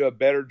got to do a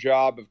better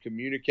job of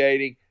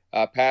communicating,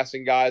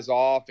 passing guys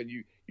off, and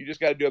you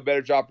just got to do a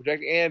better job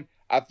protecting. And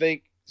I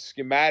think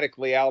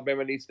schematically,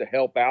 Alabama needs to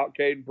help out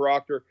Caden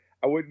Proctor.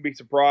 I wouldn't be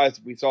surprised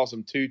if we saw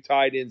some 2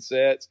 tight end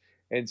sets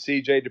and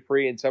C.J.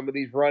 Dupree and some of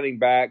these running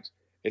backs,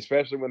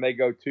 especially when they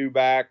go 2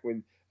 back,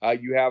 when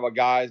you have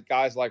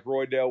guys like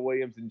Roydell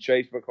Williams and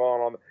Jace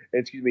McClellan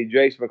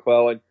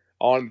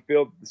on the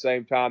field at the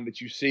same time, that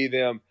you see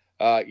them,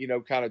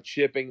 kind of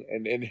chipping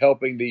and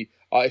helping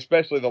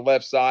especially the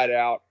left side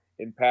out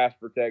in pass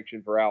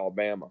protection for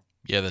Alabama.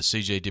 Yeah, the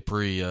C.J.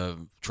 Dupree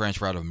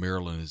transfer out of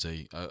Maryland is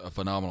a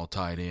phenomenal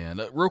tight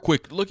end. Real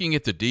quick, looking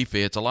at the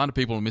defense, a lot of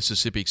people in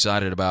Mississippi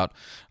excited about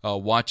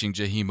watching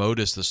Jaheim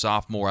Otis, the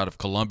sophomore out of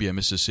Columbia,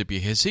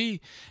 Mississippi. Has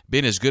he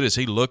been as good as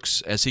he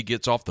looks as he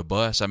gets off the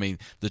bus? I mean,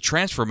 the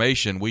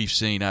transformation we've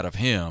seen out of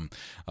him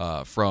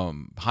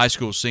from high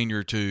school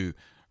senior to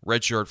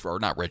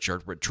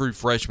true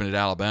freshman at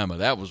Alabama,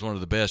 that was one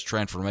of the best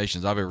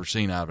transformations I've ever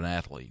seen out of an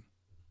athlete.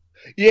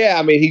 Yeah,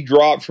 I mean, he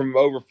dropped from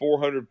over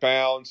 400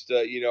 pounds to,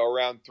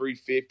 around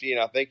 350,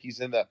 and I think he's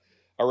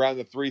around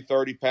the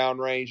 330-pound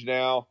range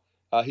now.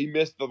 He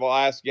missed the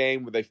last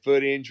game with a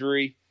foot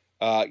injury.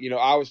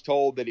 I was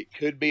told that it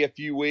could be a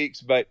few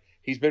weeks, but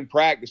he's been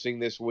practicing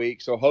this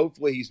week, so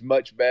hopefully he's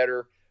much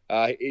better.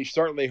 It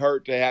certainly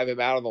hurt to have him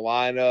out of the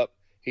lineup.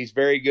 He's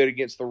very good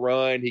against the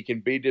run. He can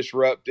be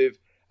disruptive.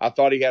 I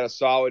thought he had a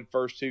solid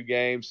first 2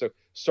 games, so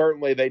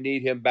certainly they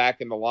need him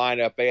back in the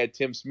lineup. They had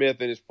Tim Smith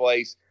in his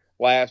place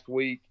last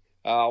week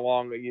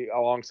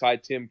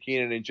alongside Tim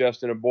Keenan and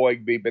Justin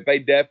Aboigbe, but they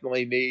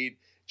definitely need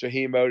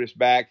Jaheim Otis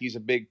back. He's a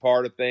big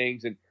part of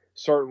things, and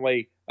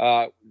certainly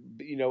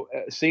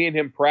seeing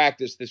him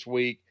practice this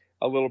week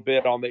a little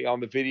bit on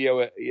the video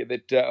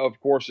that of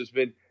course has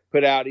been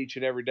put out each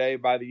and every day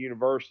by the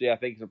university, I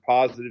think is a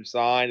positive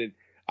sign, and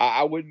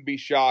I wouldn't be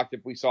shocked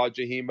if we saw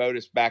Jaheim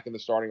Otis back in the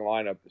starting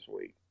lineup this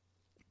week.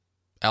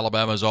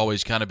 Alabama's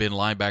always kind of been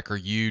linebacker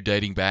U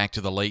dating back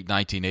to the late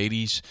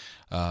 1980s,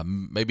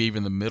 maybe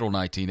even the middle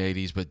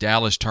 1980s. But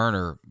Dallas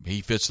Turner,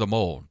 he fits the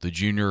mold. The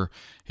junior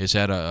has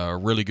had a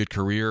really good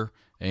career.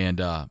 And,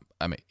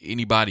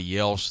 anybody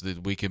else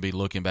that we can be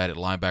looking at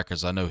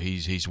linebackers, I know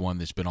he's one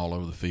that's been all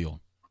over the field.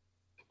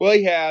 Well,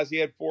 he has. He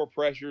had 4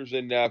 pressures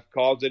and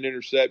caused an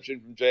interception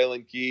from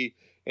Jalen Key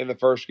in the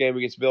first game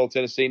against Middle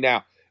Tennessee.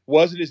 Now,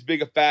 wasn't as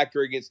big a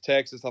factor against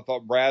Texas. I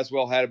thought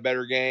Braswell had a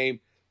better game,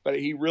 but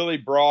he really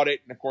brought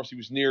it. And, of course, he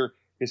was near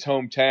his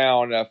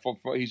hometown.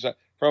 He's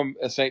from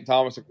St.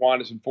 Thomas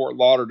Aquinas in Fort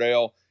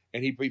Lauderdale,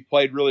 and he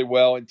played really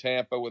well in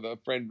Tampa with a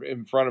friend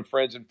in front of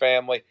friends and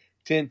family.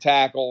 10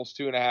 tackles,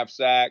 2.5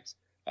 sacks.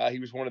 He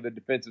was one of the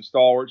defensive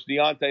stalwarts.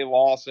 Deontay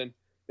Lawson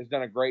has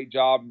done a great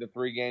job in the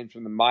 3 games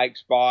from the Mike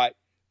spot.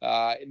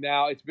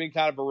 Now it's been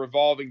kind of a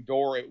revolving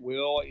door at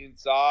will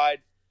inside.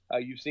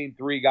 You've seen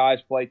 3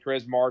 guys play.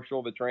 Trez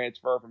Marshall, the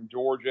transfer from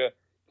Georgia.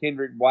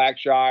 Kendrick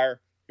Blackshire,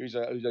 who's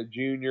a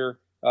junior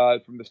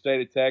from the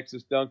state of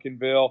Texas,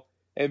 Duncanville.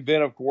 And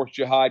then, of course,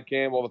 Jihad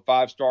Campbell, the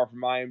 5-star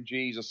from IMG.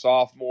 He's a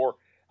sophomore.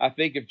 I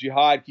think if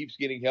Jihad keeps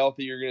getting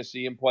healthy, you're going to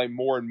see him play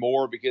more and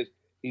more because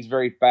he's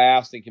very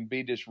fast and can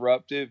be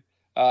disruptive.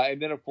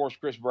 And then, of course,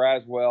 Chris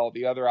Braswell,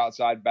 the other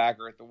outside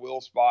backer at the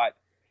will spot.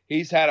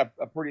 He's had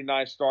a pretty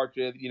nice start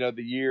to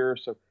the year.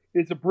 So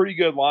it's a pretty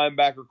good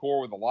linebacker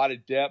core with a lot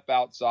of depth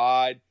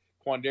outside.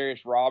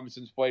 Quandarius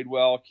Robinson's played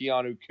well,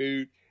 Keanu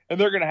Coote. And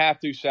they're going to have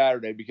to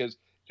Saturday because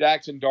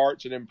Jackson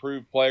Dart's an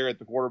improved player at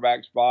the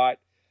quarterback spot.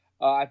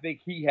 I think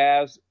he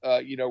has,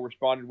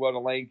 responded well to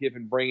Lane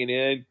Kiffin bringing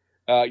in,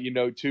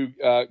 2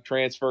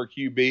 transfer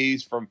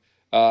QBs from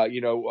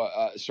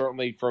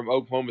certainly from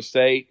Oklahoma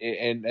State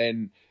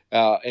and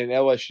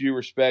LSU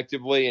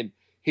respectively. And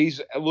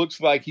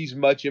looks like he's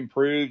much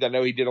improved. I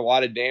know he did a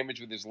lot of damage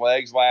with his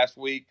legs last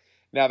week.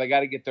 Now they got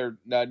to get their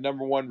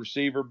number one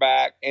receiver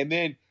back. And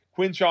then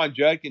Quinshon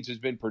Judkins has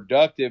been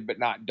productive but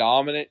not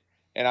dominant.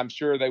 And I'm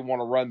sure they want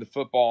to run the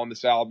football on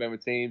this Alabama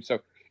team. So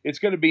it's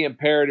going to be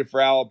imperative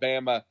for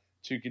Alabama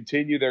to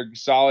continue their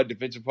solid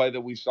defensive play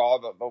that we saw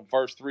the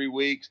first 3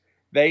 weeks.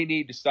 They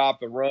need to stop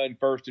the run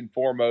first and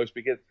foremost,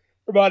 because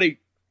everybody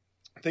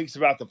thinks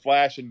about the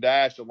flash and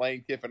dash of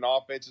Lane Kiffin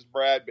offenses,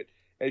 Brad. But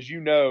as you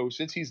know,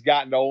 since he's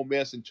gotten to Ole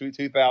Miss in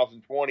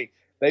 2020,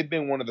 they've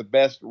been one of the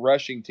best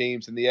rushing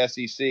teams in the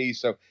SEC.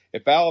 So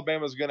if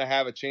Alabama's going to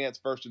have a chance,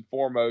 first and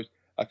foremost,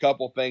 a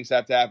couple of things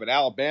have to happen.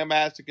 Alabama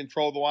has to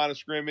control the line of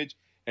scrimmage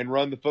and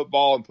run the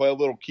football and play a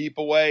little keep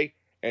away,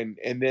 and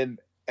then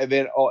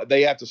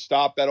they have to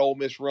stop that Ole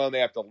Miss run. They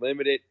have to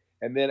limit it,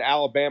 and then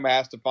Alabama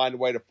has to find a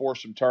way to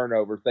force some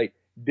turnovers. They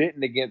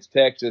didn't against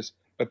Texas,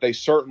 but they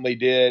certainly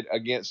did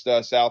against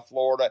South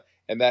Florida,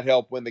 and that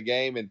helped win the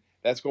game, and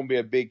that's going to be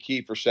a big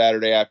key for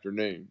Saturday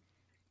afternoon.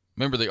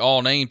 Remember the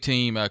all-name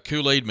team,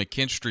 Kool-Aid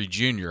McKinstry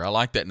Jr. I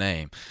like that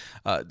name.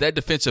 That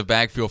defensive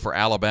backfield for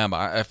Alabama,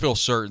 I feel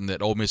certain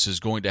that Ole Miss is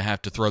going to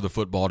have to throw the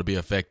football to be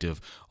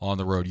effective on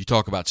the road. You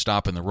talk about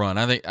stopping the run.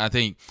 I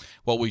think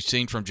what we've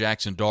seen from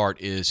Jackson Dart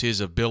is his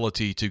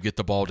ability to get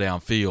the ball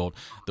downfield.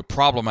 The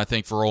problem, I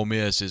think, for Ole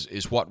Miss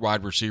is what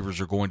wide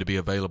receivers are going to be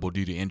available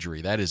due to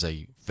injury. That is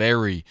a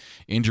very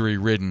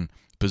injury-ridden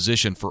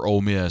position for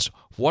Ole Miss.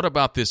 What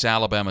about this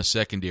Alabama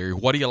secondary?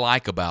 What do you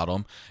like about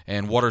them,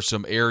 and what are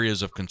some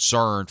areas of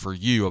concern for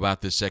you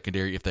about this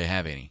secondary, if they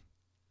have any?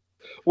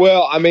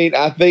 Well, I mean,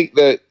 I think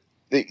that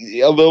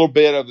a little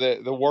bit of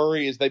the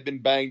worry is they've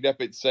been banged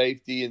up at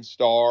safety and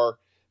star.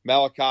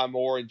 Malachi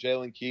Moore and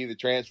Jalen Key, the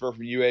transfer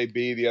from UAB,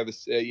 the other,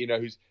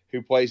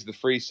 who plays the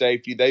free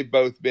safety. They've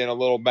both been a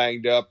little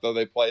banged up, though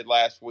they played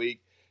last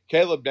week.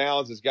 Caleb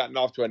Downs has gotten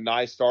off to a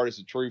nice start as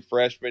a true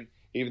freshman,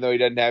 even though he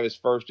doesn't have his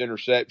first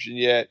interception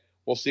yet.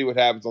 We'll see what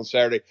happens on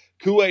Saturday.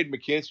 Kool-Aid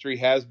McKinstry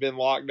has been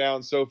locked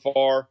down so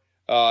far,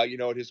 at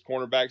his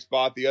cornerback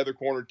spot. The other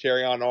corner,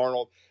 Terrion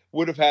Arnold,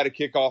 would have had a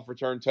kickoff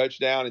return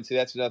touchdown. And see,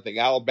 that's another thing.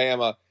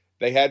 Alabama,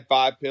 they had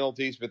 5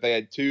 penalties, but they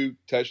had 2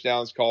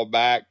 touchdowns called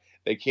back.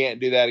 They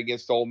can't do that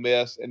against Ole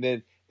Miss. And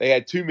then they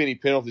had too many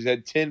penalties. They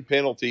had 10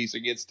 penalties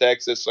against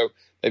Texas. So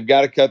they've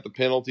got to cut the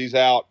penalties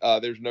out.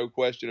 There's no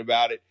question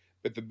about it.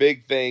 But the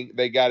big thing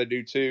they got to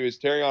do, too, is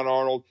Terrion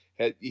Arnold,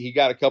 he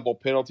got a couple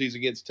penalties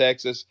against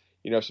Texas,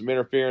 some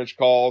interference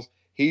calls.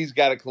 He's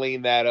got to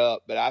clean that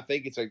up. But I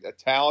think it's a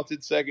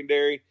talented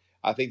secondary.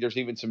 I think there's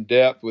even some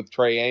depth with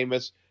Trey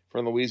Amos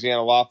from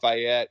Louisiana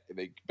Lafayette.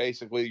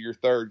 Basically your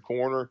third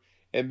corner,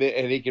 and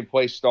he can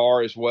play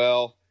star as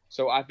well.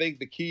 So I think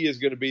the key is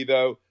going to be,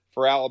 though,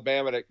 for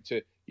Alabama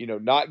to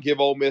not give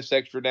Ole Miss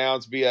extra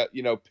downs via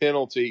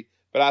penalty.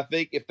 But I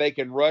think if they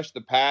can rush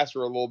the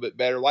passer a little bit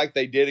better, like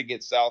they did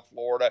against South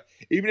Florida,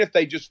 even if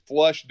they just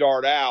flush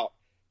Dart out,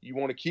 you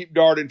want to keep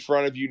Dart in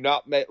front of you,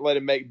 not let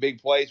him make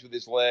big plays with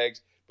his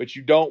legs, but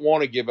you don't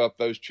want to give up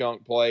those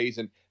chunk plays.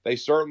 And they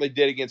certainly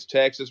did against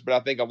Texas, but I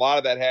think a lot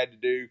of that had to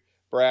do,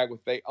 Brad,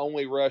 with they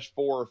only rushed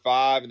 4 or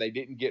 5 and they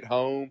didn't get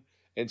home.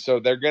 And so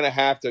they're going to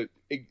have to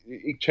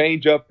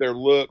change up their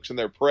looks and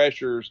their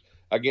pressures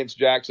against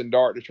Jackson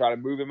Dart to try to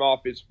move him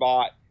off his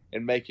spot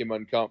and make him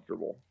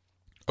uncomfortable.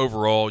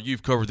 Overall,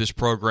 you've covered this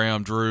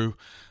program, Drew.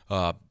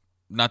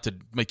 Not to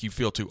make you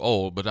feel too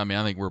old, but I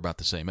think we're about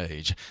the same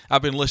age.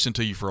 I've been listening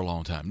to you for a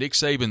long time. Nick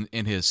Saban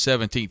in his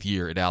 17th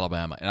year at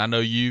Alabama, and I know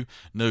you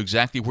know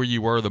exactly where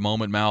you were the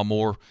moment Mal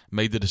Moore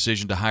made the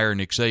decision to hire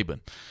Nick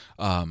Saban.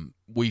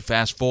 We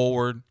fast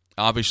forward.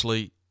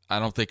 Obviously, I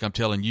don't think I'm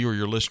telling you or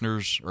your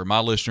listeners or my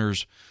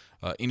listeners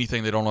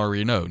anything they don't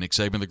already know. Nick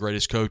Saban, the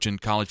greatest coach in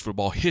college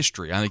football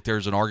history. I think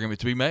there's an argument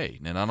to be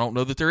made, and I don't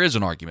know that there is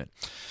an argument.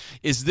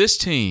 Is this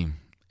team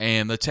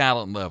and the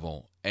talent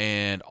level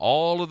and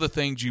all of the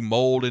things you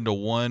mold into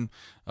one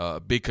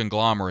big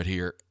conglomerate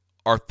here,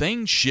 are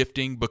things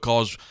shifting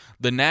because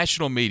the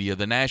national media,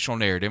 the national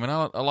narrative, and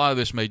a lot of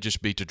this may just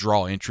be to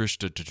draw interest,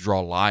 to draw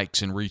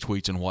likes and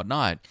retweets and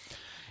whatnot.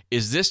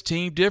 Is this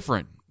team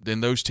different than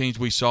those teams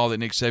we saw that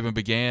Nick Saban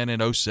began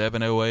in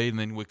 07, 08, and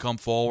then we come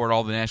forward,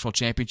 all the national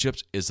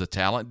championships? Is the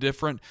talent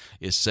different?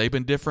 Is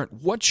Saban different?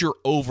 What's your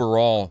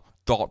overall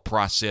thought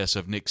process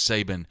of Nick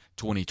Saban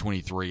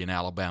 2023 and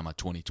Alabama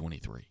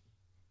 2023?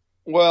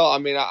 Well,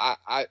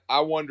 I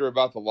wonder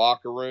about the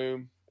locker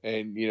room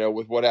and,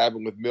 with what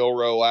happened with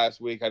Milroe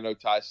last week. I know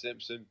Ty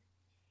Simpson,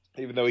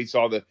 even though he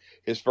saw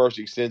his first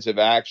extensive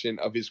action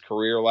of his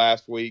career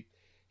last week,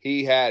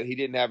 he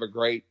didn't have a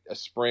great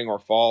spring or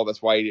fall.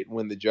 That's why he didn't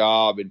win the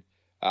job. And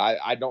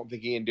I don't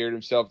think he endeared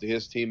himself to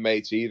his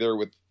teammates either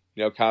with,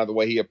 kind of the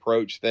way he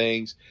approached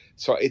things.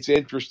 So it's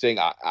interesting.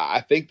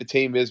 I think the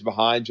team is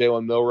behind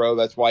Jalen Milroe.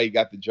 That's why he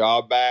got the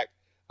job back.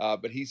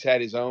 But he's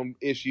had his own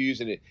issues,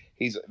 and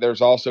there's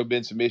also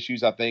been some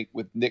issues, I think,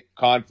 with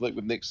conflict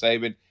with Nick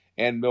Saban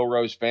and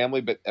Milroe's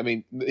family. But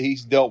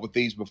he's dealt with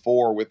these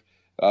before with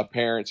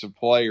parents of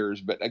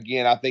players. But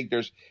again, I think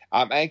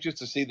I'm anxious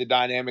to see the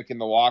dynamic in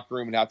the locker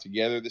room and how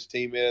together this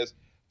team is.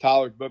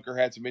 Tyler Booker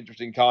had some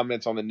interesting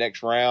comments on the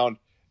next round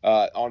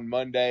on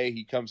Monday.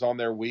 He comes on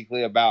there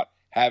weekly about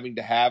having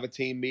to have a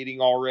team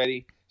meeting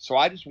already. So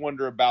I just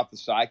wonder about the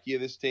psyche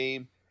of this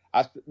team.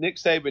 Nick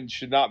Saban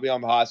should not be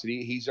on the hot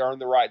seat. He's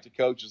earned the right to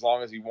coach as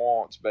long as he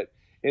wants. But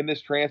in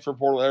this transfer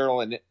portal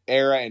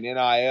era and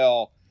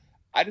NIL,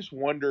 I just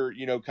wonder,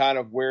 kind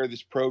of where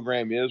this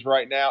program is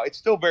right now. It's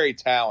still very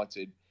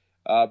talented,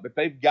 but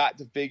they've got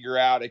to figure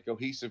out a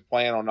cohesive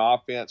plan on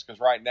offense, because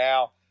right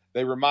now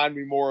they remind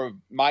me more of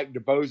Mike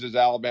DeBose's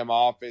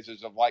Alabama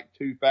offenses of like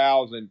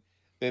 2000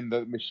 than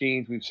the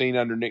machines we've seen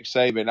under Nick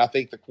Saban. I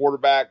think the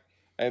quarterback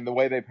and the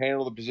way they've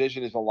handled the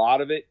position is a lot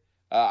of it.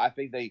 I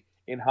think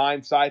in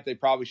hindsight, they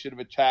probably should have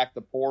attacked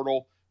the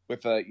portal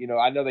with I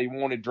know they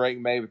wanted Drake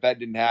May, but that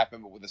didn't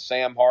happen. But with a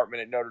Sam Hartman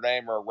at Notre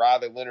Dame or a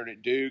Riley Leonard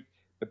at Duke,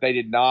 but they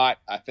did not.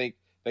 I think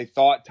they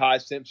thought Ty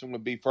Simpson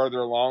would be further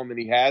along than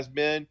he has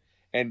been.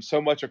 And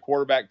so much of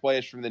quarterback play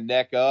is from the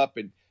neck up,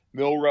 and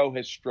Milroe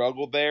has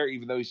struggled there,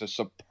 even though he's a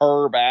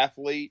superb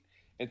athlete.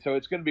 And so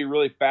it's going to be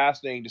really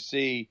fascinating to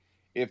see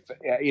if,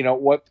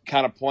 what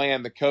kind of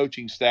plan the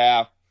coaching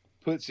staff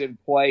puts in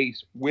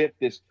place with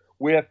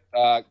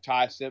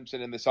Ty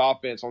Simpson and this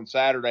offense on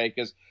Saturday,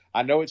 because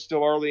I know it's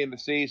still early in the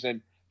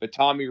season, but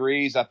Tommy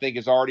Rees, I think,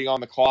 is already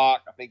on the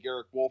clock. I think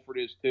Eric Wolford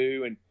is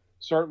too. And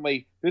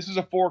certainly this is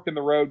a fork in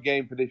the road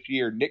game for this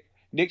year.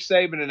 Nick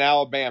Saban in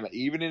Alabama,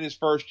 even in his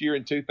first year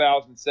in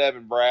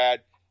 2007,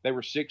 Brad, they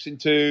were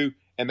 6-2,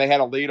 and they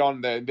had a lead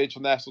on the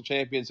eventual national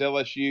champions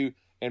LSU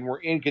and were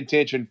in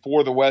contention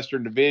for the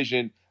Western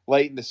Division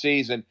late in the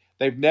season.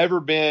 They've never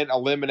been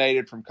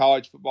eliminated from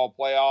college football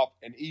playoff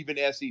and even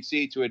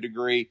SEC to a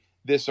degree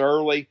this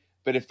early.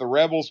 But if the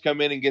Rebels come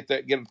in and get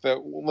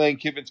the Lane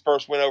Kiffin's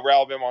first win over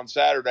Alabama on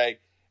Saturday,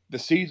 the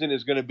season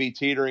is going to be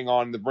teetering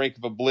on the brink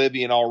of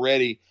oblivion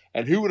already.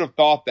 And who would have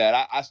thought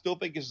that? I still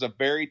think this is a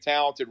very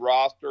talented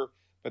roster,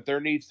 but there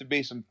needs to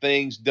be some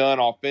things done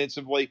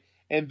offensively.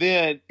 And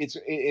then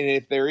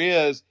if there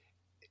is,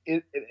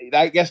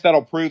 I guess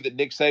that'll prove that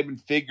Nick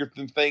Saban figured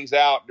some things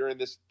out during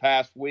this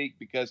past week,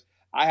 because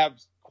I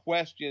have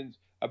questions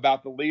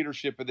about the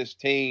leadership of this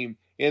team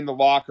in the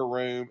locker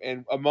room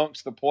and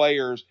amongst the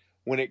players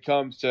when it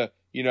comes to,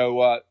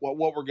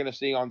 what we're going to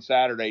see on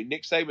Saturday.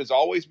 Nick Saban's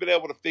always been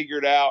able to figure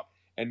it out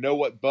and know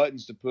what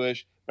buttons to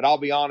push. But I'll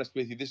be honest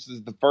with you, this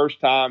is the first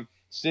time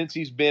since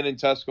he's been in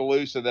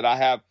Tuscaloosa that I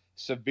have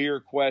severe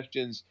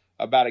questions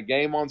about a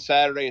game on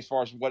Saturday as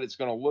far as what it's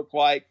going to look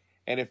like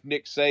and if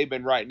Nick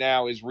Saban right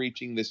now is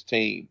reaching this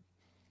team.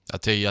 I'll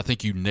tell you, I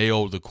think you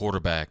nailed the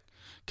quarterback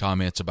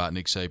comments about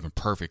Nick Saban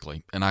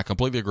perfectly, and I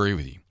completely agree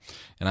with you.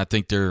 And I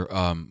think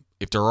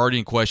if there are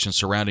any questions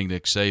surrounding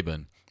Nick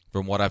Saban,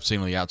 from what I've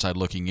seen on the outside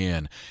looking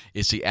in,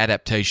 it's the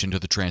adaptation to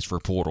the transfer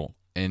portal,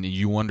 and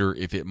you wonder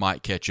if it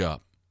might catch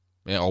up.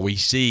 Are we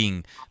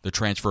seeing the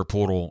transfer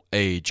portal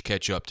age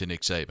catch up to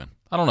Nick Saban?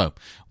 I don't know.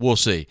 We'll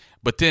see.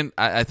 But then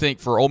I think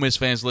for Ole Miss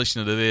fans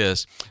listening to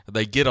this,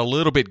 they get a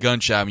little bit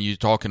gun-shy when you're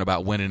talking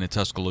about winning in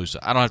Tuscaloosa.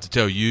 I don't have to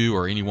tell you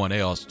or anyone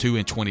else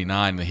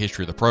 2-29 in the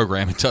history of the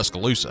program in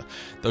Tuscaloosa.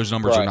 Those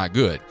numbers are not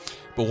good.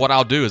 But what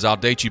I'll do is I'll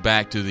date you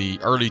back to the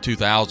early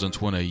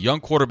 2000s when a young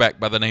quarterback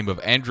by the name of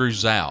Andrew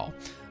Zhao,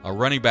 a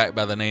running back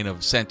by the name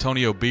of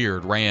Santonio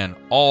Beard, ran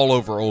all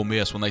over Ole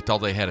Miss when they thought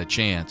they had a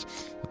chance.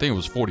 I think it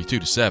was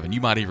 42-7.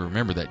 You might even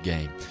remember that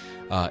game.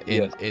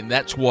 And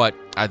that's what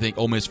I think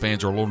Ole Miss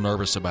fans are a little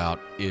nervous about,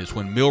 is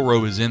when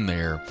Milroe is in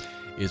there,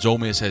 is Ole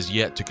Miss has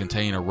yet to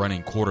contain a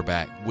running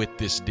quarterback with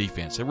this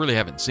defense. They really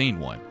haven't seen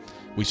one.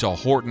 We saw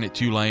Horton at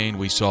Tulane.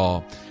 We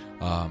saw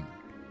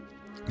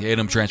the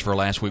Edom transfer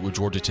last week with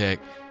Georgia Tech,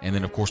 and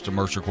then, of course, the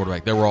Mercer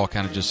quarterback. They were all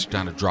kind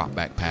of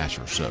drop-back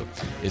passers. So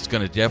it's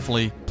going to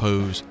definitely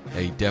pose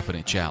a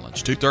definite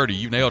challenge. 2:30,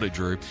 you nailed it,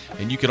 Drew.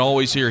 And you can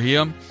always hear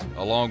him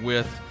along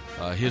with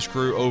his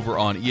crew over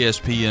on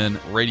ESPN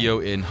Radio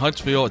in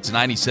Huntsville. It's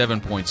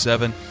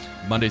 97.7,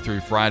 Monday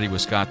through Friday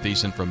with Scott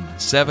Thiessen from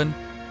 7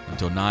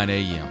 until 9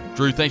 a.m.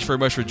 Drew, thanks very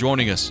much for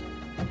joining us.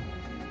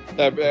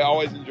 I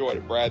always enjoyed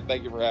it, Brad.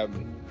 Thank you for having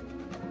me.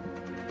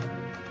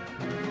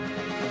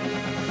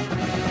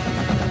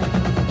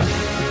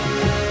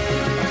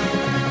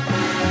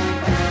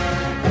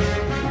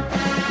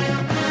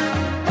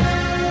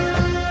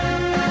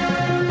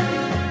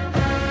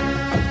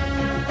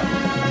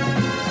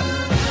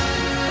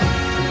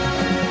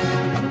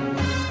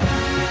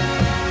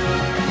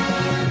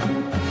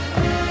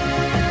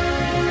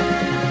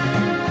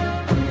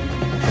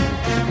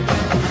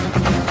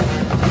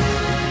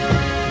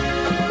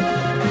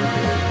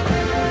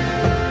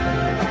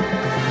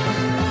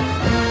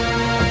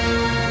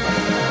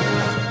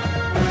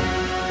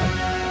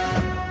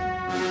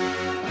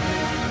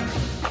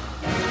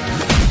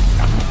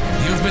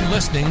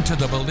 listening to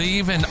the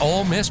Believe in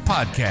Ole Miss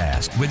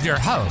podcast with your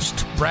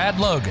host, Brad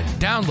Logan.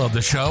 Download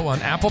the show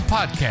on Apple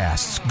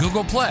Podcasts,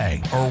 Google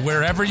Play, or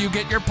wherever you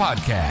get your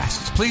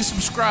podcasts. Please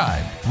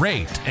subscribe,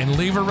 rate, and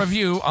leave a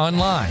review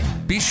online.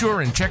 Be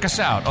sure and check us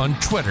out on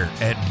Twitter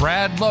at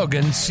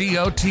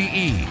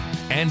BradLoganCOTE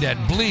and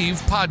at Believe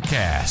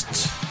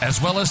Podcasts,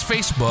 as well as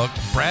Facebook,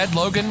 Brad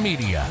Logan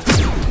Media.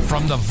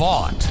 From the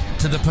Vaught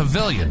to the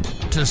Pavilion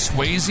to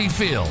Swayze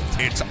Field,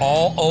 it's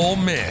all Ole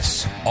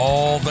Miss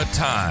all the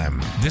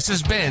time. This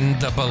has been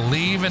the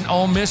Believe in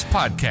Ole Miss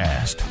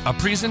podcast, a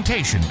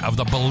presentation of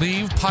the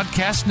Believe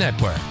Podcast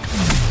Network.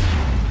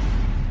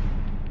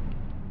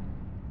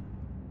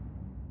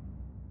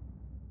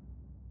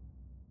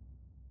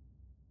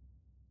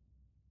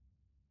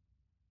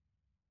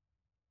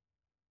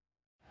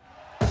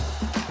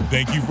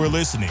 Thank you for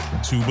listening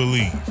to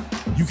Believe.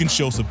 You can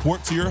show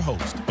support to your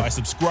host by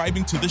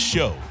subscribing to the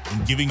show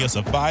and giving us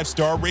a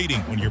 5-star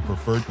rating on your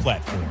preferred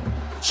platform.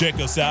 Check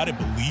us out at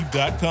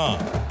Believe.com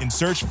and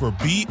search for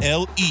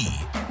BLEAV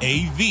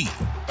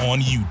on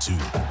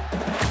YouTube.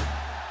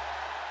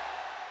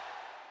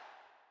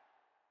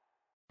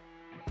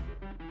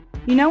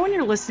 You know when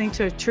you're listening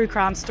to a true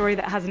crime story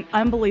that has an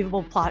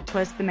unbelievable plot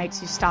twist that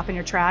makes you stop in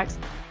your tracks?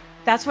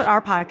 That's what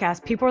our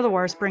podcast, People Are the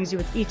Worst, brings you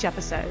with each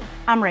episode.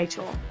 I'm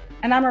Rachel.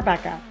 And I'm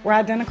Rebecca. We're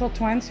identical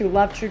twins who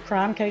love true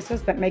crime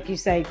cases that make you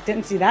say,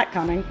 didn't see that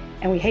coming,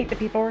 and we hate the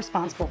people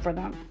responsible for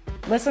them.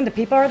 Listen to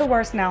People Are the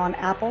Worst now on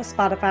Apple,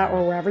 Spotify,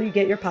 or wherever you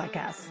get your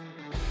podcasts.